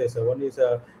phases. One is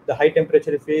the high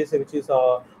temperature phase, which is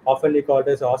often called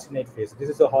as austenite phase. This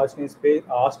is a austenite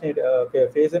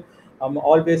phase,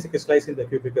 always crystallized in the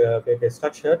cubic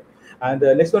structure. And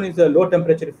the next one is the low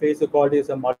temperature phase, called is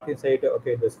a martensite.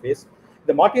 Okay, this phase.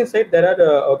 The martensite, there are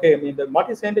okay. I mean the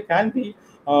martensite can be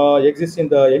exist in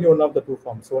the any one of the two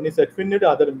forms. So one is a twinned,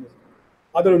 other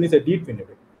one is a detwinned.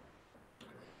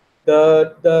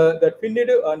 The twinned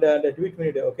and the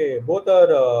detwinned, okay, both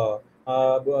are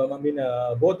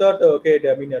both are okay.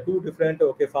 I mean two different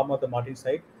okay form of the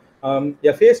martensite.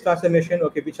 A phase transformation,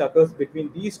 okay, which occurs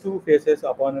between these two phases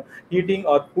upon heating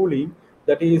or cooling,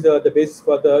 that is the basis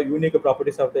for the unique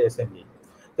properties of the SMA.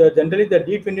 So generally, the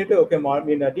detwinned, okay,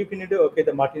 detwinned, okay,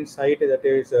 the martensite that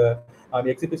is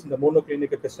exhibits in the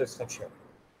monoclinic crystal structure.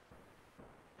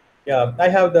 Yeah, I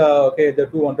have the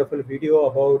two wonderful video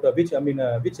about which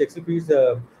exhibits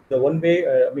the one-way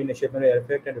shape memory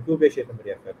effect and the two-way shape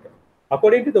memory effect.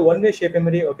 According to the one-way shape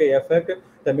memory effect,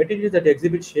 the materials that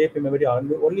exhibit shape memory are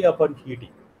only upon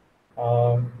heating.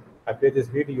 I play this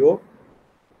video.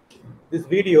 This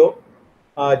video,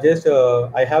 just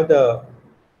I have the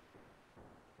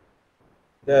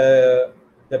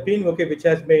pin, okay, which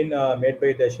has been made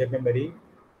by the shape memory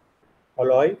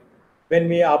alloy. When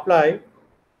we apply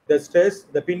the stress,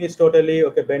 the pin is totally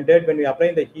okay bended. When we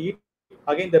apply the heat,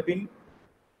 again the pin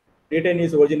retain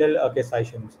its original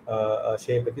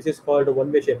shape. This is called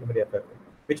one-way shape memory effect,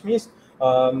 which means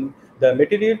the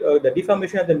material, the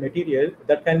deformation of the material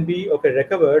that can be okay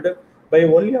recovered by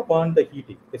only upon the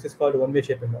heating. This is called one-way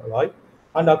shape memory alloy.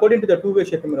 And according to the two-way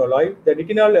shape memory alloy, the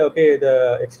retinal, okay,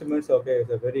 the experiments, okay, is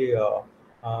a very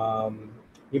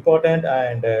important,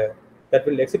 and that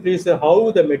will express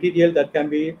how the material that can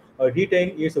be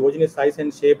retain its original size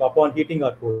and shape upon heating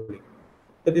or cooling.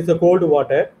 So this is a cold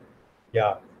water.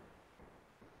 Yeah.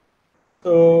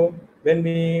 So when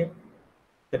the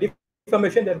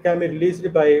deformation that can be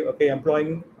released by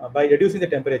employing by reducing the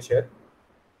temperature.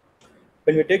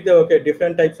 When we take the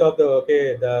different types of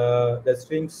the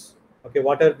strings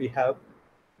water we have,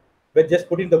 but just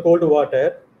put in the cold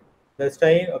water, the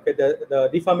stain the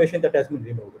deformation that has been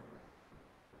removed.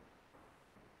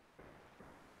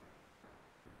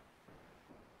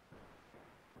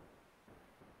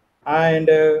 And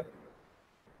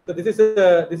so this is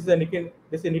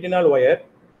a nitinol wire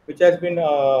which has been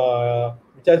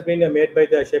made by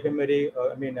the shape memory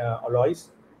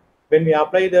alloys. When we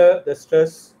apply the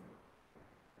stress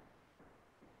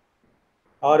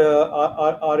or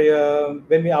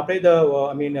when we apply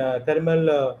the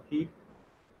thermal heat,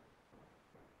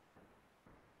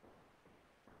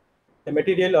 the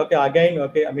material again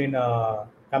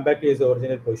come back to its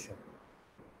original position.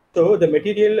 So the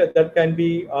material that can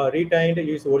be retained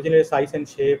its original size and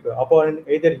shape upon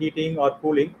either heating or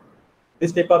cooling.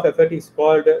 This type of effect is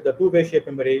called the two-way shape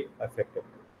memory effect.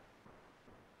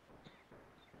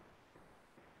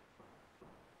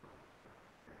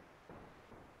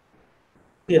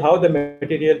 See how the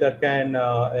material that can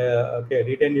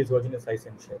retain its original size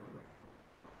and shape.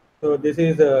 So this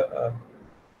is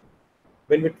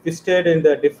when we twisted in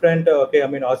the different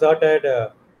assorted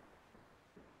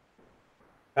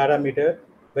parameter.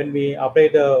 When we apply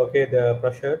the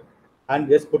pressure and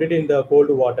just put it in the cold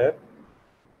water,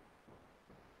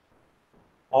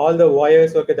 all the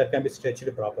wires that can be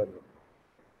stretched properly.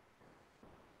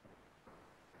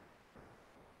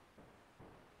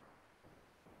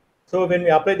 So when we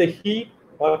apply the heat,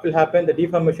 what will happen? The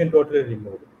deformation totally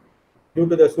removed due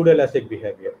to the pseudoelastic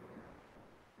behavior.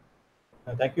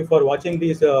 Thank you for watching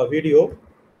this video.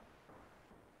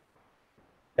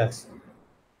 Yes.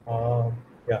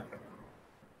 Yeah.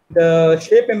 The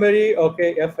shape memory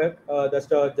effect. That's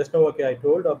just now I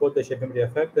told about the shape memory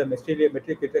effect. The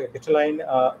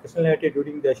crystallinity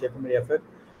during the shape memory effect.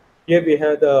 Here we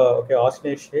have the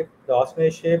austenite shape. The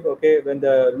austenite shape when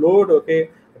the load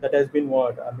that has been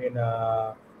what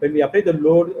when we apply the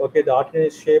load the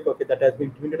austenite shape that has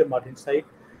been twinned martensite.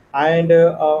 And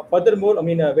furthermore,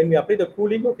 when we apply the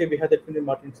cooling, we have the twinned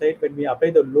martensite. When we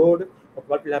apply the load,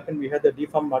 what will happen? We have the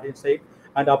deformed martensite,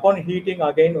 and upon heating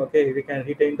again, we can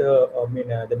retain the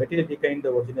the material retain the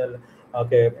original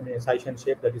size and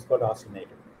shape, that is called austenite.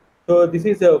 So this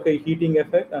is a heating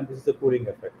effect, and this is a cooling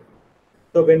effect.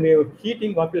 So when we are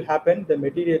heating, what will happen? The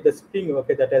material, the spring,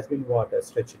 that has been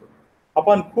stretched.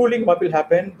 Upon cooling, what will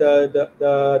happen?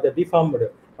 The deformed,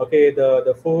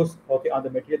 the force, on the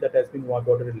material that has been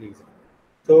water released.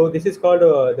 So this is called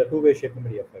the two-way shape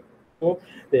memory effect. So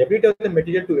the ability of the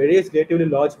material to erase relatively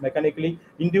large mechanically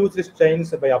induced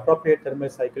strains by appropriate thermal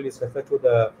cycle is referred to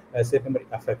the shape memory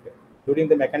effect. During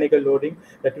the mechanical loading,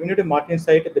 the tubular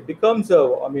martensite that becomes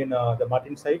the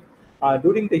martensite.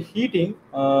 During the heating,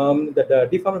 the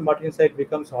deformed martensite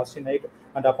becomes austenite,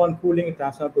 and upon cooling, it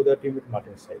transfers to the tubular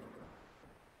martensite.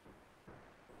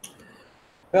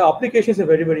 Applications are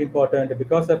very, very important.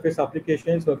 Because of its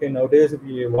applications, nowadays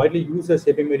we widely use the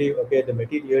shape memory, the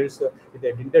materials in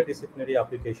the interdisciplinary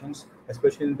applications,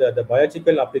 especially in the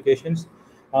biological applications.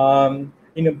 In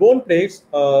bone plates,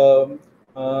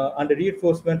 under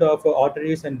reinforcement of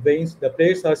arteries and veins, the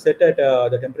plates are set at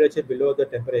the temperature below the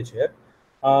temperature.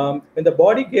 When the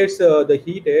body gets the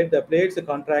heated, the plates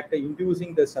contract,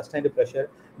 inducing the sustained pressure,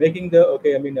 making the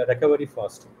recovery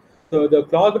fast. So the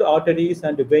clogged arteries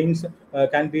and veins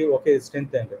can be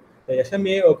strengthened. The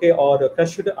SMA or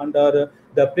crushed under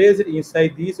the plates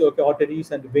inside these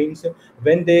arteries and veins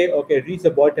when they reach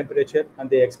the body temperature, and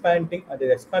they expand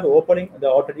opening the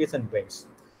arteries and veins.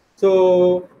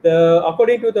 So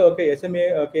according to the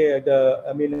SMA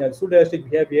the pseudo-elastic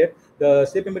behavior, the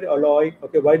shape memory alloy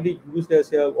widely used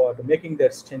as making their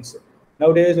stents.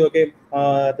 Nowadays the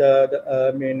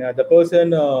person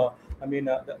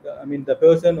the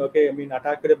person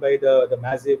attacked by the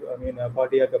massive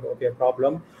cardiac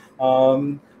problem.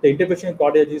 The intervention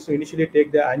cardiologist initially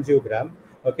take the angiogram.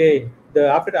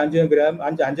 After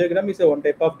angiogram is a one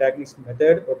type of diagnostic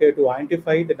method to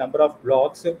identify the number of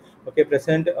blocks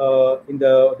present in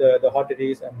the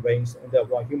arteries and veins in the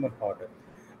human heart,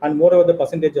 and moreover the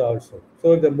percentage also.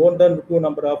 So if the more than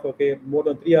more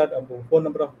than 3 or 4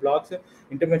 number of blocks,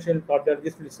 interventional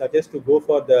cardiologist will suggest to go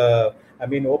for the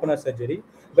opener surgery.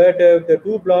 But the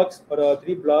 2 blocks or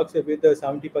 3 blocks with the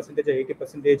 70% or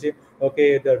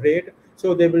 80% the rate,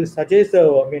 so they will suggest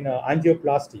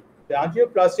angioplasty. The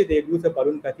angioplasty, they use a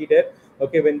balloon catheter.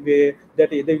 When they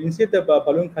insert the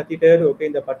balloon catheter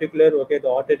in the particular the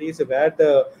arteries where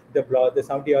the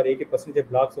 70 or 80%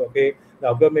 blocks the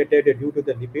agglomerated due to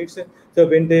the lipids. So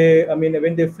when they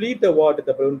when they fleet the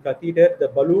balloon catheter, the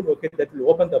balloon that will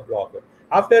open the block.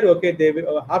 After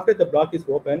after the block is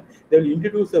open, they will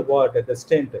introduce the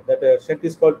stent. That stent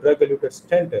is called drug-eluted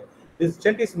stent. This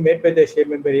stent is made by the shape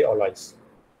memory alloys.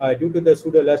 Due to the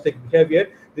pseudo-elastic behavior,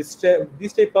 this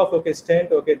type of stent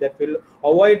that will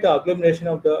avoid the agglomeration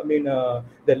of the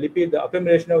the lipid, the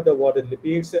accumulation of the water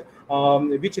lipids,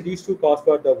 which leads to cause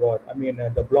for the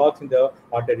blocks in the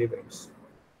artery veins.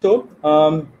 So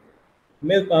and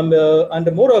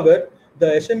moreover,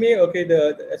 the SMA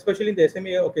especially in the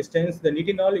SMA stents, the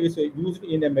nitinol is used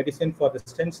in a medicine for the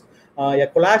stents. A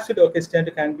collapsed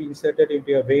stent can be inserted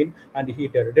into a vein and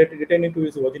heated, returning to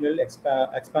its original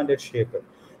expanded shape.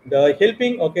 The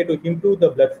helping to improve the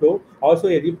blood flow. Also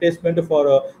a replacement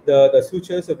for the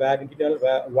sutures where internal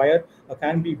wire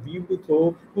can be weaved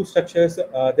through 2 structures,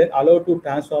 then allowed to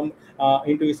transform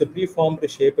into its preformed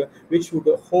shape, which would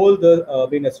hold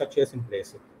the structures in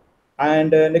place. And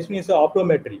next one is the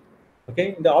optometry.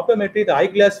 In the optometry, the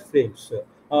eyeglass frames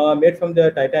made from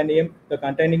the titanium,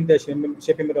 containing the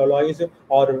shape memory alloys,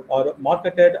 or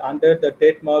marketed under the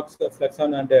trademarks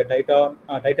Flexon and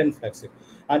Titan Flex.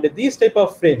 And these type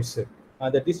of frames,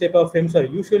 are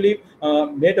usually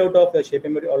made out of the shape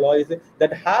memory alloys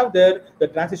that have the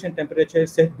transition temperature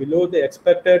set below the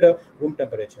expected room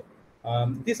temperature.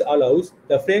 This allows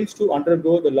the frames to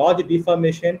undergo the large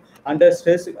deformation under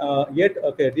stress, yet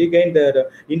regain their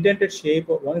intended shape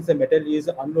once the metal is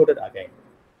unloaded again.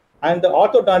 And the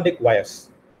orthodontic wires.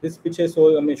 This picture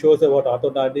shows about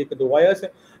orthodontic the wires,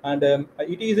 and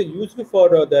it is used for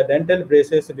the dental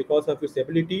braces because of its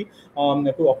ability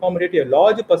to accommodate a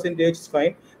large percentage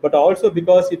spine, but also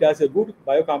because it has a good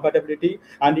biocompatibility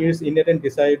and its inherent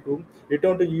desire to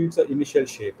return to its initial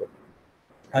shape.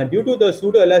 And due to the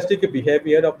pseudo-elastic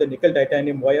behavior of the nickel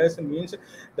titanium wires, means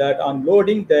that on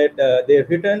loading that they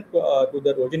return to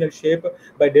the original shape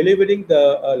by delivering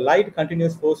the light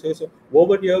continuous forces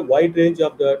over a wide range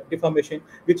of the deformation,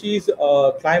 which is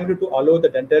climbed to allow the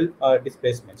dental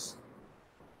displacements.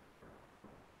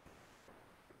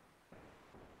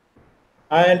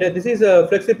 And this is a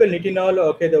flexible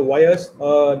nitinol. The wires.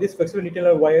 This flexible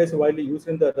nitinol wires widely used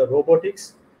in the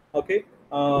robotics. The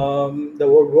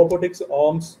robotics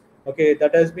arms.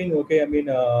 That has been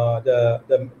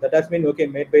that has been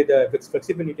made by the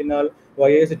flexible nitinol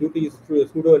wires due to its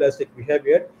pseudo-elastic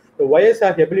behavior. The wires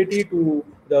have the ability to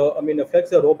flex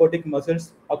the robotic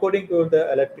muscles according to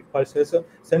the electric pulses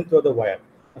sent through the wire.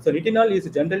 So nitinol is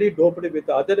generally doped with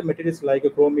other materials like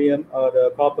chromium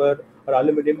or copper or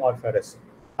aluminum or ferrous.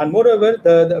 And moreover,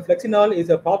 the flexinol is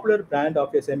a popular brand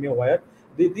of SMA wire.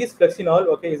 This flexinol,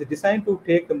 okay, is designed to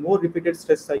take the more repeated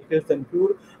stress cycles than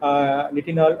pure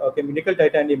nitinol, okay, nickel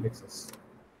titanium mixes.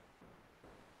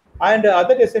 And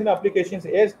other SMA applications,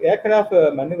 aircraft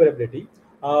maneuverability.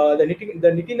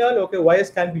 The nitinol, okay, wires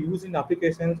can be used in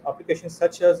applications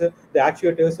such as the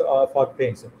actuators for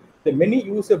planes. The many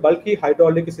use bulky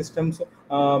hydraulic systems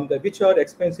which are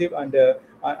expensive and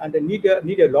need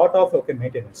a lot of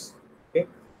maintenance. Okay,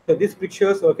 so these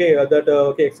pictures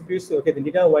that exhibits the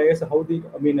nitinol wires how the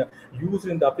used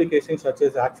in the applications such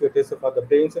as actuators for the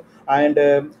planes and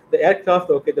the aircraft.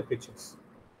 The pictures.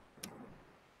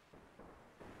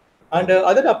 And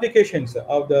other applications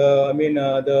of the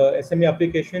the SMA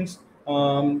applications,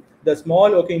 the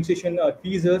small incision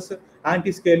tweezers,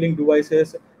 anti-scaling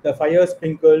devices, the fire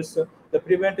sprinklers, the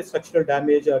prevent structural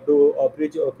damage to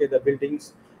bridge the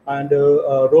buildings, and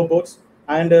robots.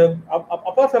 And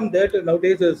apart from that,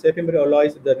 nowadays shape memory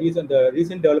alloys, the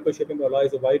recent developed shape memory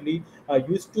alloys are widely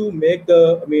used to make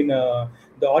the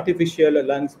the artificial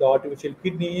lungs, the artificial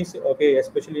kidneys,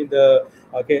 especially in the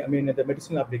the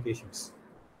medicinal applications.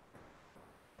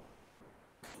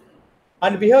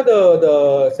 And we have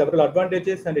the several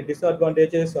advantages and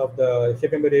disadvantages of the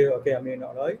shape memory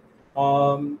alloy.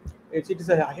 It is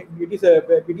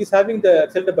having the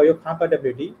excellent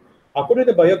biocompatibility. According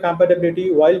to the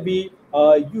biocompatibility, while we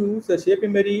use the shape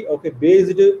memory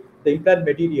based the implant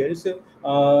materials,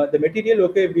 the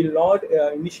material will not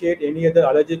initiate any other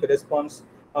allergic response,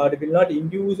 or it will not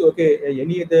induce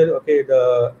any other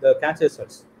the cancer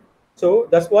cells. So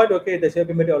that's what the shape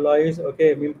memory alloys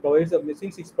provides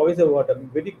since it provides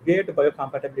very great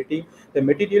biocompatibility. The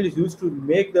material is used to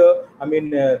make the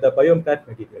the bioimplant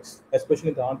materials, especially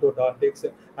in the orthodontics.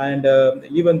 And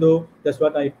even though that's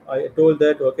what I told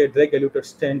that drug-eluted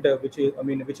stent, which is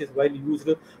widely used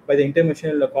by the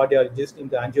interventional cardiologist in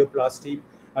the angioplasty,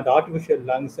 and artificial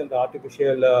lungs and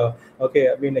artificial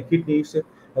kidneys.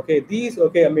 These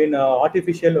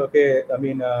artificial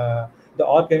the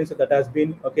organs that has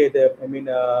been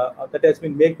that has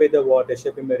been made by the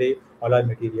shape memory alloy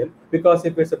material, because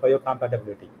if it's a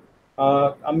biocompatibility.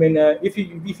 If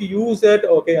you use it,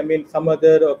 some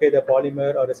other the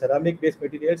polymer or the ceramic based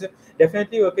materials,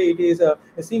 definitely it is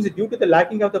it seems due to the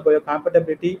lacking of the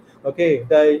biocompatibility,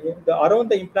 the around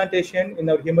the implantation in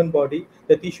our human body,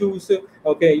 the tissues,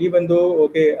 even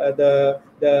though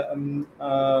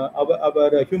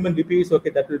our human lipids,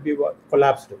 that will be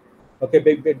collapsed,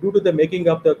 due to the making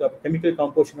of the chemical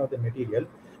composition of the material.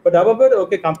 But however,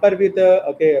 compared with the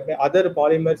other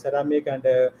polymer, ceramic, and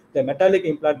the metallic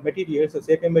implant materials,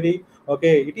 shape memory,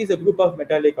 it is a group of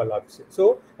metallic alloys.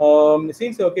 So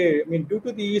since due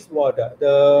to these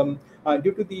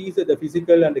due to these the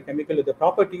physical and the chemical the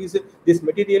properties, this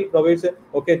material provides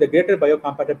the greater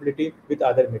biocompatibility with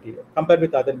other material compared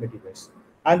with other materials,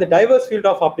 and the diverse field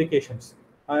of applications,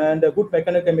 and good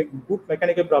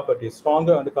mechanical properties,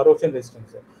 stronger and corrosion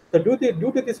resistance. So due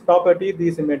to this property,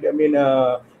 these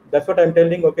that's what I'm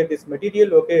telling. This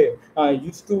material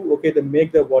used to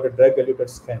make the drug-eluted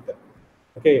stent.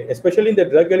 Especially in the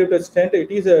drug-eluted stent,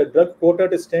 it is a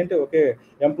drug-coated stent.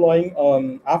 Employing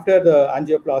after the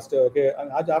angioplasty.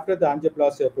 After the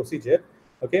angioplasty procedure.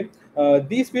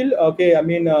 These will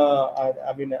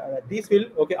these will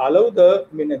allow the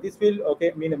this will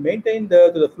maintain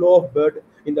the flow of blood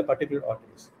in the particular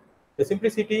arteries. The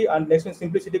simplicity and next one,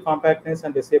 simplicity, compactness,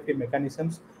 and the safety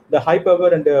mechanisms, the high power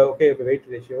and weight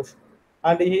ratios,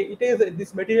 and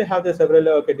this material have the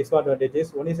several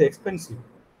disadvantages. One is expensive,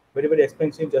 very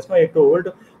expensive. Just now I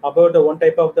told about the one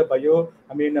type of the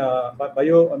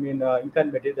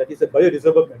implant material, that is a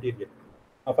bioresorbable material.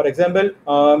 For example,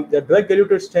 the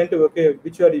drug-eluted stent,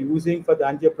 which you are using for the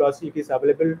angioplasty, it is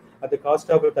available at the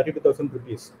cost of 32,000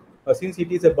 rupees, since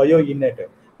it is a bio-innate.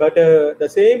 But the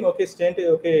same stent,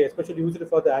 especially used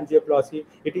for the angioplasty,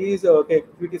 it is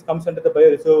it comes under the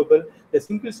bioresorbable. The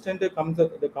single stent comes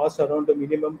at the cost around the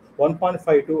minimum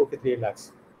 1.5 to 3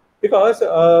 lakhs, because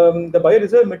the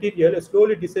bioresorbable material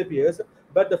slowly disappears,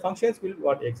 but the functions will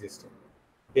not exist.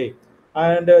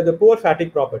 And the poor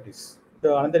fatigue properties.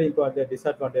 The another important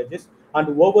disadvantages, and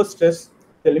over stress,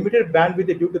 the limited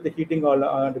bandwidth due to the heating or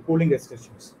and cooling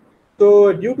restrictions.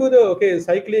 So due to the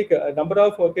cyclic number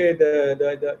of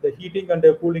the heating and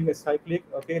the cooling is cyclic,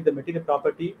 the material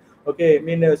property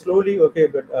slowly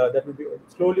but that will be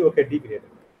slowly degraded.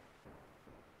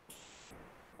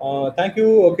 Thank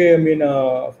you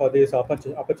for this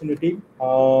opportunity.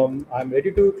 I'm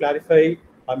ready to clarify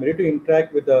I'm ready to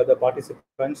interact with the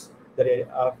participants that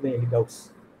have any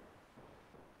doubts.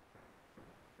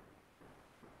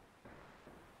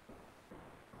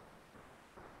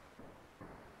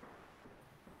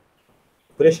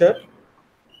 Pressure.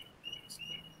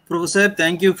 Professor,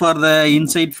 thank you for the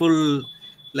insightful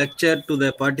lecture to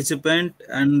the participant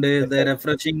and the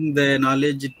refreshing the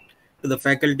knowledge to the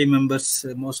faculty members,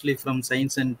 mostly from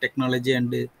science and technology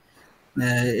and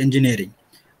engineering.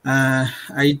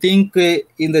 I think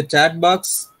in the chat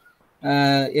box,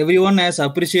 everyone has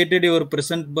appreciated your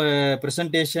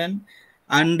presentation,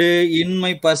 and in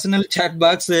my personal chat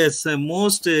box,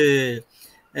 most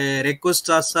requests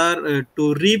are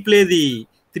to replay the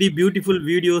three beautiful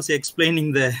videos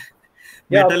explaining the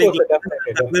Yeah, of metallic course, layers,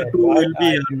 definitely, and other two definitely. will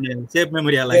be on safe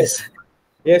memory Yes, alloys.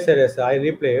 yes, sir, yes. I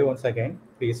replay once again,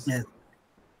 please. Yes.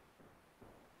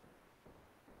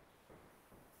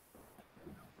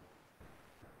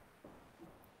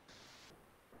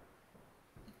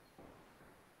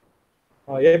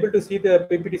 You able to see the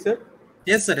PPT, sir?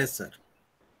 Yes, sir. Yes, sir.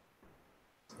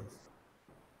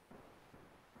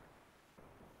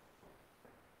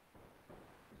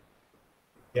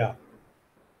 Yeah.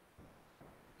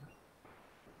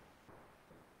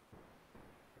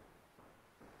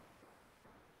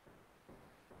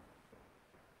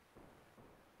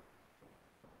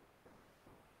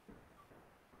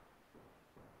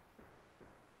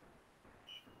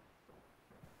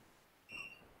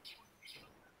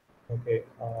 Okay.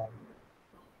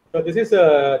 So this is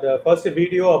the first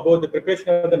video about the preparation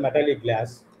of the metallic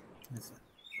glass. Yes, sir.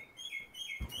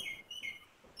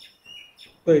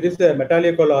 So it is a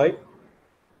metallic alloy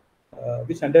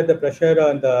which under the pressure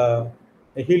on the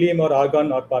helium or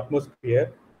argon or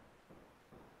atmosphere,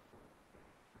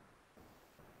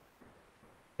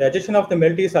 the adjustment of the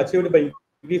melt is achieved by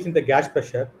increasing the gas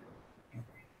pressure.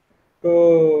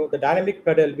 So the dynamic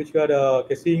pedal, which we are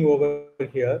seeing over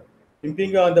here,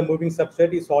 impinging on the moving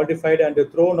substrate, is solidified and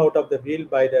thrown out of the wheel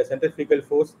by the centrifugal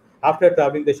force after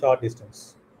traveling the short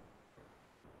distance.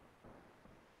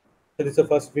 So this is the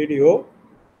first video,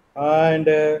 and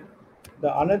the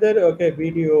another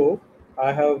video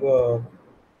I have for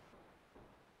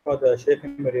the shape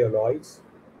memory alloys.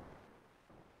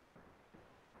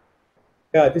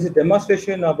 Yeah, this is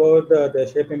demonstration about the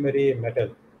shape memory metal.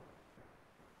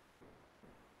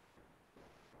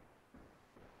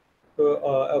 So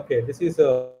okay, this is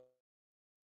the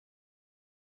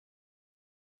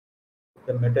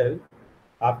metal.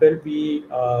 After we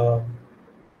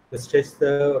stretch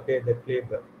the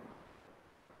clip,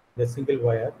 the single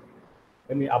wire,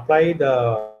 when we apply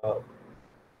the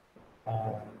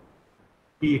uh,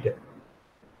 heat,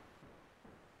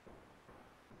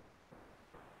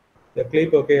 the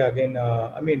clip again.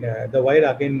 The wire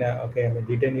again.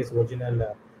 Retain is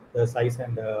original the size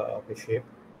and shape.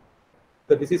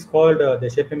 So this is called the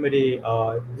shape memory.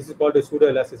 This is called the pseudo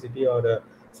elasticity or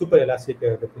super elastic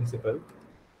the principle.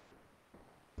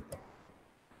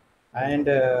 And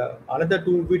another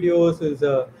two videos is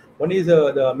one is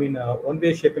the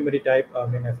one-way shape memory type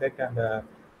effect, and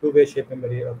two-way shape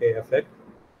memory effect.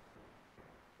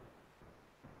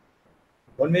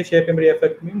 One-way shape memory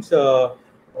effect means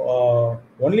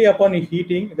only upon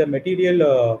heating the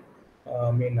material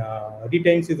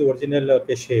retains its original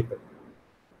shape.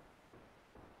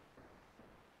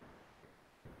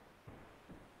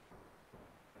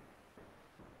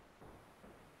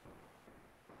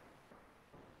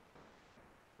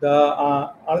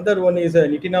 The another one is a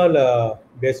nitinol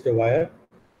based wire.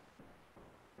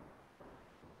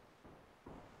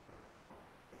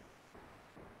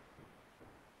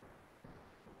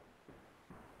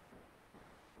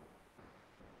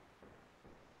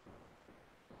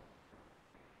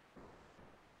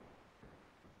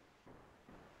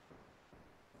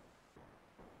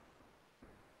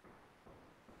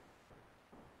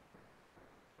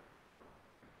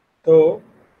 So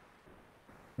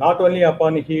not only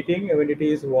upon heating, when it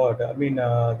is what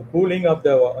the cooling of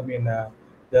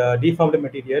the deformed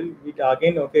material, it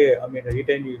again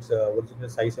retain its original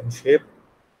size and shape.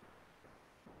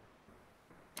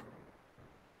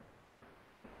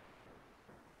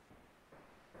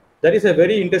 That is a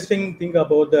very interesting thing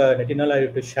about the nitinol I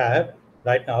have to share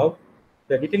right now.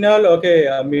 The nitinol,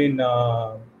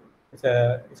 it's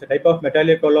a type of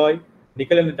metallic alloy,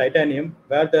 nickel and titanium,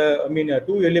 where the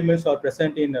two elements are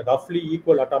present in roughly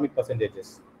equal atomic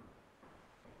percentages.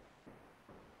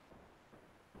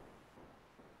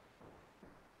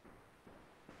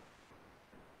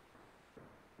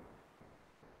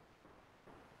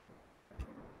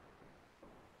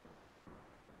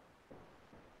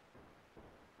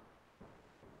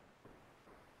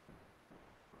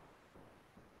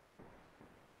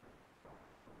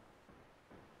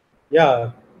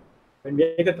 Yeah, when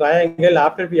we make a triangle,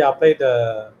 after we apply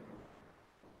the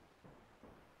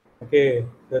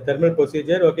the thermal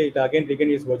procedure, it again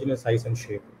regains its original size and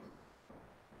shape.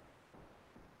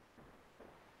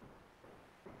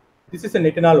 This is a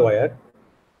nitinol wire.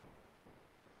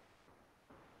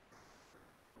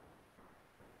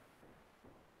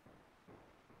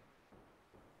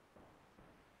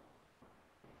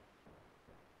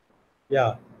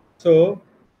 Yeah, so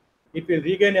it will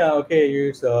regain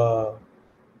its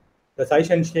the size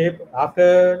and shape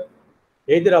after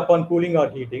either upon cooling or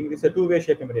heating. This is a two-way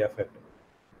shape memory effect.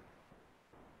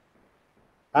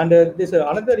 And this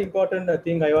another important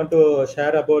thing I want to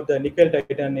share about the nickel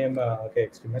titanium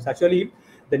experiments. Actually,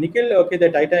 the nickel, the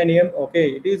titanium,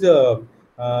 it is a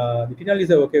nitinol is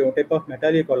a one type of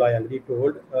metallic alloy. Already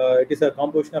told, it is a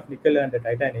composition of nickel and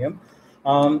titanium,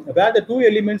 where the two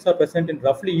elements are present in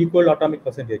roughly equal atomic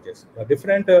percentages.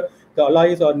 Different the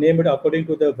alloys are named according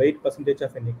to the weight percentage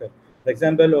of a nickel. For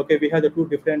example, we have the two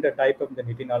different type of the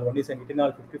nitinol. One is a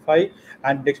nitinol 55,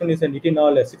 and next one is a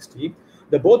nitinol 60.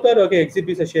 The both are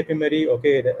exhibits a shape memory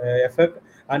the, effect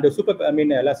and the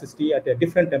elasticity at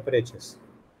different temperatures,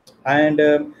 and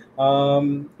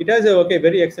it has a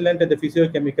very excellent the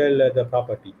physiochemical the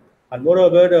property, and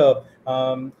moreover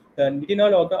the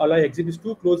nitinol alloy exhibits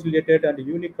two closely related and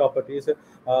unique properties,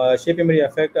 shape memory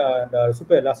effect and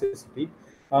super elasticity.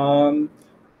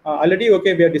 Already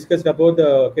we have discussed about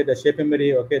the shape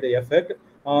memory the effect.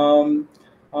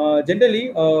 Generally,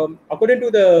 according to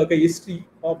the history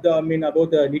of the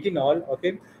about the nitinol,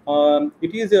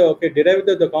 it is derived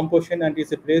the composition and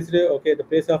is placed the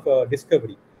place of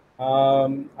discovery.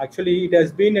 Actually, it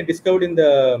has been discovered in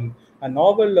the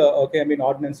novel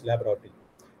ordnance laboratory,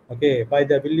 by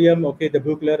the William the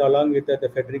Buchler along with the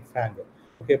Frederick Frank.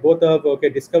 Both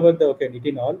have discovered the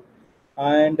nitinol,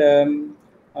 and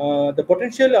the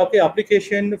potential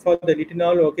application for the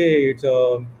nitinol it's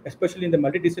especially in the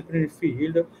multidisciplinary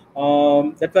field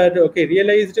that were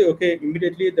realized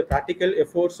immediately. The practical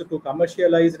efforts to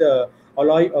commercialize the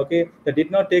alloy that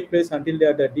did not take place until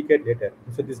the decade later.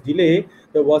 So this delay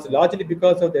was largely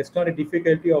because of the extraordinary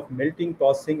difficulty of melting,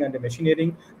 processing, and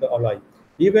machining the alloy.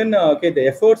 Even the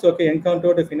efforts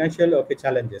encountered financial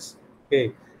challenges.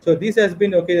 So this has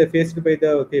been faced by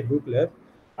the Buchler,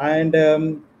 and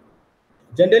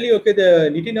generally, the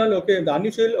nitinol, the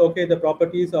unusual, the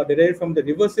properties are derived from the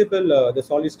reversible, the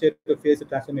solid state phase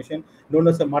transformation known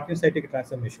as the martensitic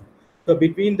transformation. So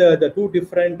between the two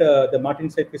different the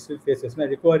martensite crystal phases,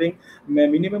 requiring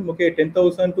minimum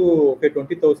 10,000 to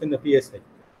 20,000 psi.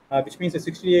 Which means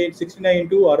 69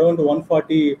 to around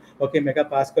 140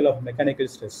 megapascal of mechanical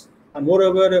stress. And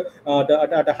moreover,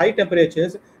 at high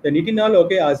temperatures, the nitinol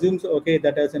assumes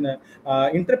that as an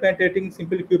interpenetrating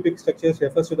simple cubic structures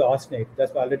refers to the austenite.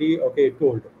 That's already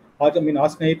told.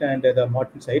 Austenite and the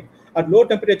martensite. At low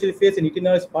temperature phase,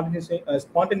 nitinol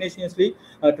spontaneously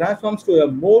transforms to a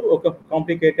more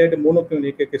complicated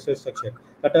monoclinic crystal structure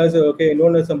that is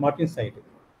known as a martensite.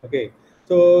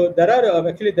 So there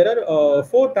are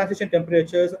four transition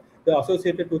temperatures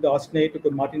associated to the austenite to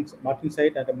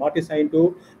martensite and the martensite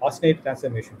to austenite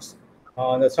transformations.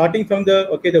 Starting from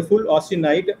the full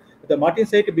austenite, the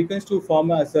martensite begins to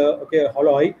form as a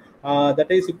alloy that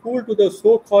is cool to the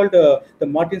so-called the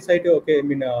martensite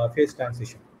phase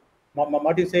transition.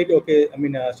 Martensite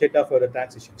state of the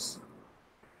transitions.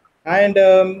 And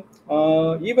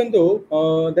even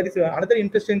though that is another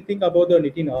interesting thing about the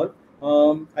nitinol.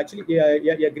 Actually,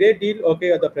 a great deal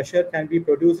the pressure can be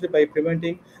produced by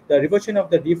preventing the reversion of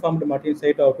the deformed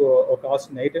martensite of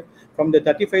austenite from the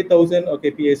 35,000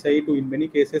 psi to in many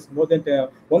cases more than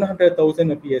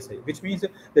 100,000 psi, which means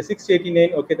the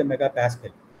 689 the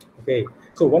megapascal.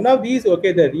 So one of these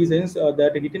the reasons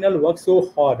that nitinol works so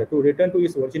hard to return to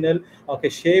its original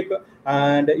shape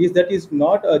and is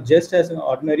not just as an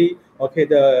ordinary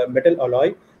the metal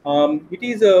alloy. It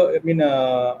is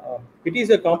it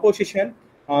is a composition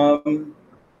of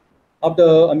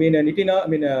the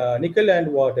nickel and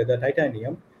what the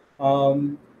titanium.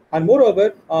 And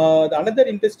moreover, the another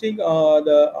interesting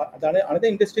another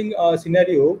interesting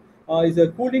scenario is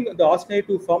cooling the austenite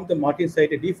to form the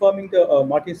martensite, deforming the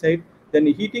martensite, then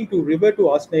heating to revert to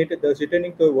austenite, thus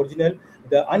returning to original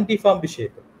the undeformed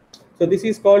shape. So this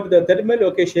is called the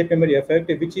thermal shape memory effect,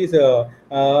 which is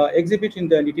exhibited in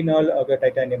the nitinol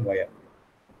titanium wire.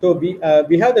 So we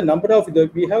have the number of the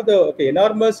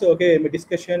enormous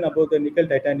discussion about the nickel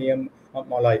titanium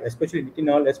alloy, especially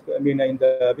nitinol, in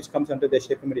the which comes under the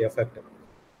shape memory effect,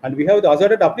 and we have the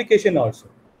assorted application also.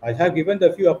 I have given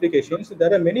the few applications.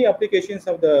 There are many applications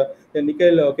of the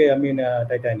nickel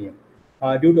titanium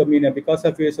due to because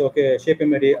of its shape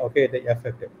memory the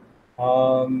effect.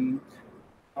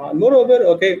 Moreover,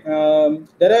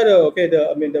 there are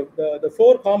the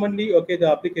four commonly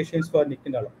the applications for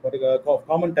nitinol,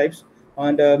 common types,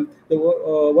 and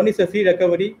one is a free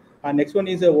recovery, and next one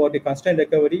is what a constant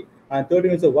recovery, and third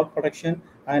one is a work production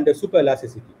and super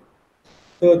elasticity.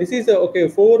 So this is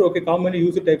four commonly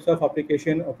used types of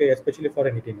application, especially for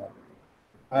a nitinol.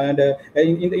 And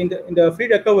in the free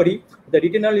recovery, the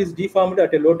nitinol is deformed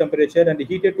at a low temperature and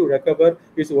heated to recover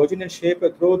its original shape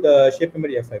through the shape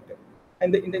memory effect.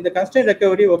 And in the constant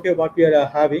recovery, what we are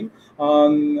having,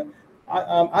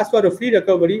 as for a free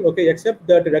recovery, except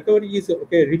that the recovery is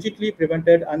rigidly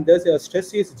prevented and thus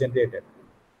stress is generated.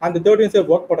 And the third is the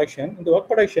work production. In the work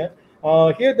production,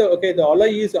 here the alloy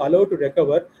is allowed to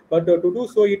recover, but to do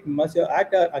so it must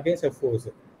act against a force.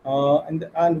 And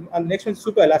next one is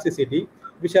super elasticity,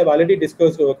 which I've already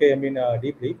discussed.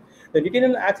 Deeply. The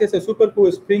nitinol acts as a super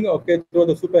cool spring. Through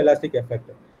the super elastic effect.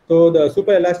 So the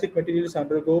super elastic materials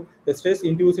undergo the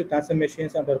stress-induced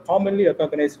transformations and are commonly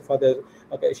recognized for the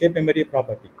shape memory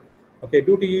property.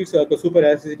 Due to its super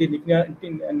elasticity,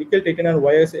 nickel titanium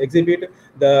wires exhibit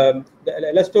the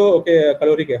elasto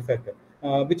caloric effect,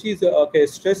 which is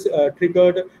stress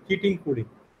triggered heating cooling.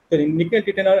 So in nickel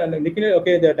titanium and nickel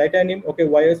the titanium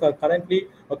wires are currently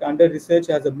under research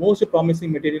as the most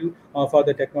promising material for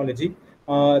the technology.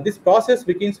 This process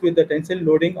begins with the tensile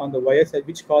loading on the wires,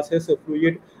 which causes a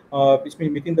fluid which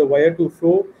means within the wire to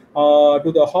flow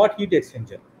to the hot heat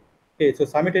exchanger. So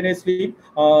simultaneously,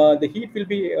 the heat will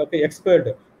be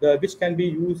expelled, which can be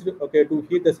used to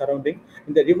heat the surrounding.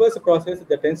 In the reverse process,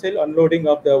 the tensile unloading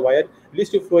of the wire leads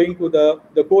to flowing to the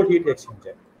cold heat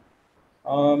exchanger.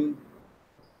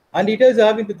 And it is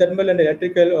having the thermal and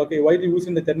electrical, widely used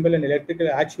in the thermal and electrical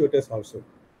actuators also.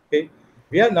 We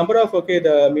have number of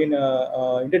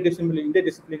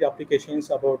interdisciplinary applications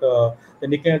about the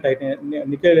nickel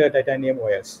titanium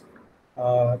wires,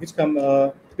 which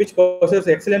possess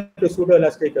excellent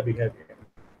pseudo-elastic behavior.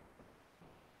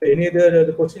 Any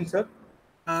other questions, sir?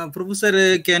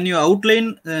 Professor, can you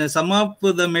outline some of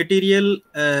the material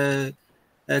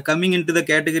coming into the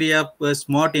category of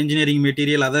smart engineering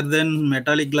material other than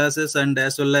metallic glasses and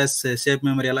as well as shape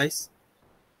memory alloys?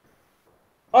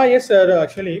 Yes, sir.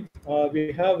 Actually,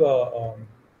 we have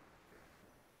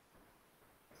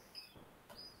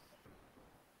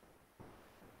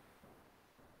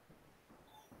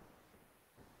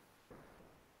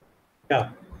yeah.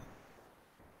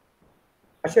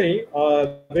 Actually,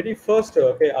 very first,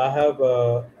 I have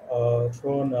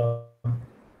shown.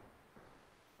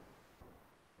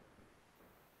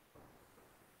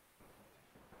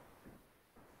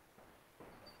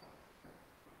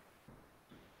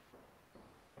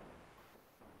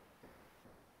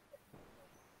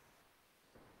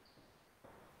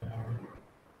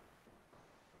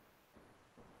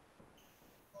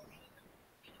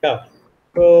 Yeah.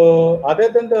 So other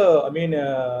than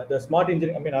the smart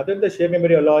engineering, other than the shape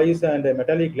memory alloys and the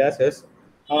metallic glasses,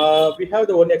 we have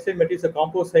the one excellent materials, the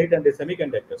composite and the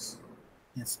semiconductors.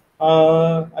 Yes.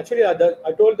 Actually, I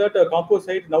told that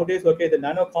composite nowadays, the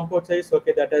nano composites,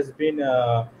 that has been,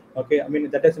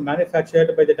 that has been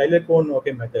manufactured by the Tyler cone,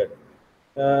 method.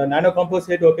 Nano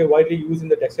composite, widely used in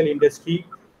the textile industry.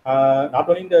 Not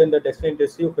only in the textile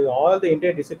industry, all the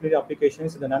interdisciplinary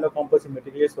applications, the nano composite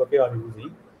materials, are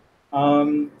using.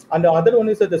 And the other one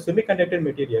is the semiconductor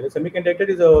material. Semiconductor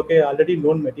is already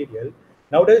known material.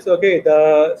 Nowadays,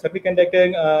 the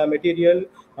semiconductor material,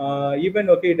 even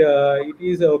it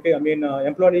is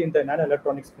employed in the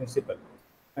nanoelectronics principle.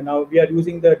 And now we are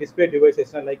using the display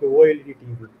devices like OLED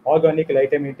TV, organic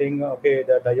light emitting,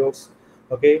 the diodes,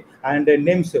 and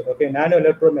NIMS, nano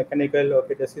electromechanical,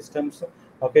 the systems,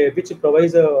 which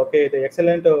provides the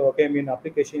excellent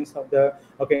applications of the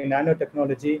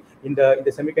nanotechnology in the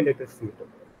semiconductor field.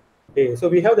 So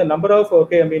we have the number of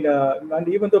and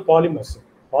even the polymers,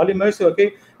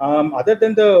 other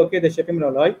than the shipping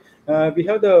alloy, we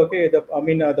have the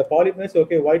polymers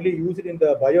widely used in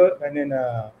the bio and in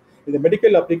the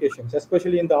medical applications,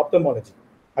 especially in the ophthalmology.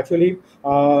 Actually,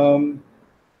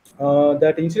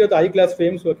 that instead of the eyeglass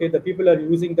frames, the people are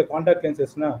using the contact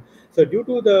lenses now. So due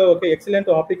to the excellent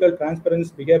optical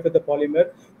transparency behavior of the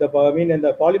polymer, the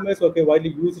polymers widely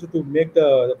used to make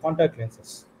the contact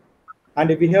lenses. And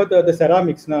we have the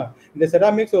ceramics now. In the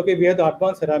ceramics, we have the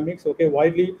advanced ceramics,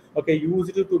 widely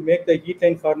used to make the heat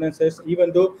line furnaces.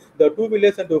 Even though the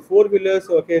two-wheelers and the four-wheelers,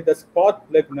 the spot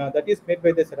plug now, that is made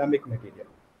by the ceramic material.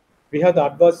 We have the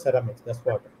advanced ceramics. That's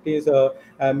what it is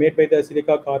made by the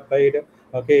silica carbide,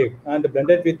 and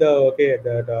blended with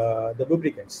the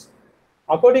lubricants.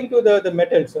 According to the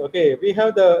metals, we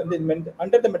have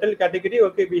under the metal category,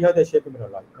 we have the shape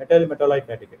alloy, metal alloy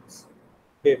categories.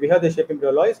 Okay, we have the shape memory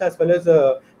alloys as well as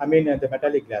the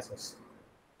metallic glasses.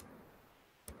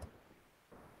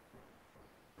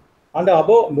 And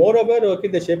above, moreover, okay,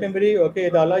 the shape memory, okay,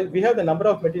 the alloy, we have the number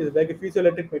of materials like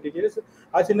piezoelectric materials.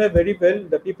 As you know very well,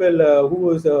 the people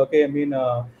who is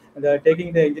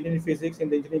taking the engineering physics in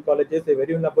the engineering colleges, they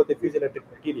very well about the piezoelectric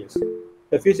materials.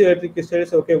 The piezoelectric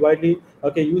crystals, okay, widely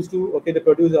used to they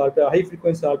produce high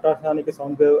frequency ultrasonic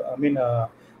sound wave,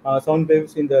 sound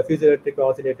waves in the piezoelectric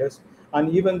oscillators. And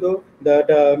even though that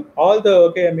all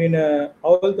the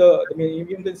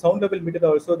even the sound level meter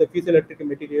also the piezoelectric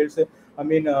materials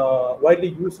widely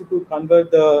used to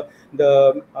convert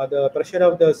the pressure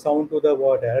of the sound to the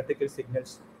electrical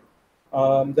signals.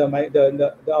 Our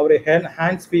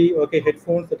hands-free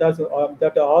headphones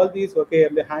that all these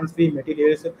the hands-free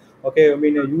materials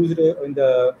used in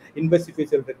the inversive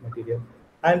piezoelectric material.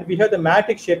 And we have the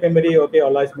matic shape memory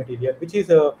alloys material, which is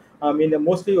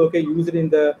mostly used in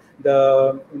the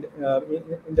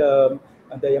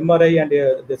MRI and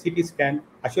the CT scan.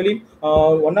 Actually,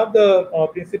 one of the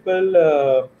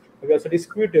principal we also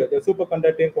dispute the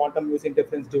superconducting quantum Muise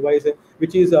interference device,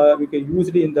 which is we can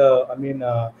used in the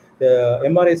the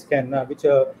MRI scan, which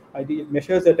it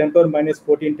measures the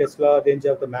 10⁻⁻14 Tesla range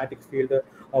of the magnetic field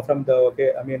from the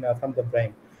from the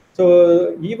brain.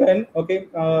 So even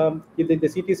the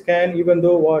CT scan, even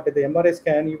though the MRI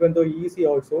scan, even though EEC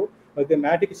also, the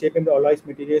magnetic shaping the alloys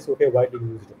materials widely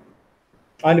used.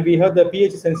 And we have the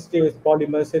pH sensitive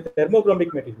polymers,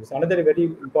 thermochromic materials, another very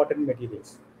important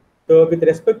materials. So with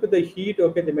respect to the heat,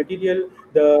 the material,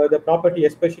 the property,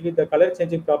 especially the color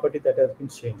changing property that has been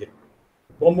changed.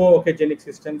 Homogenic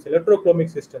systems, electrochromic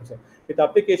systems. With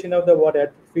application of the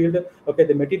electric field,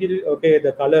 the material,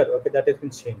 the color, that has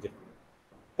been changed.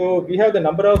 So we have the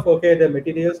number of the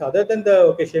materials other than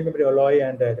the shape memory alloy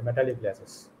and the metallic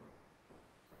glasses.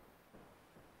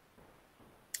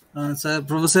 Sir,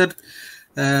 Professor,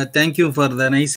 thank you for the nice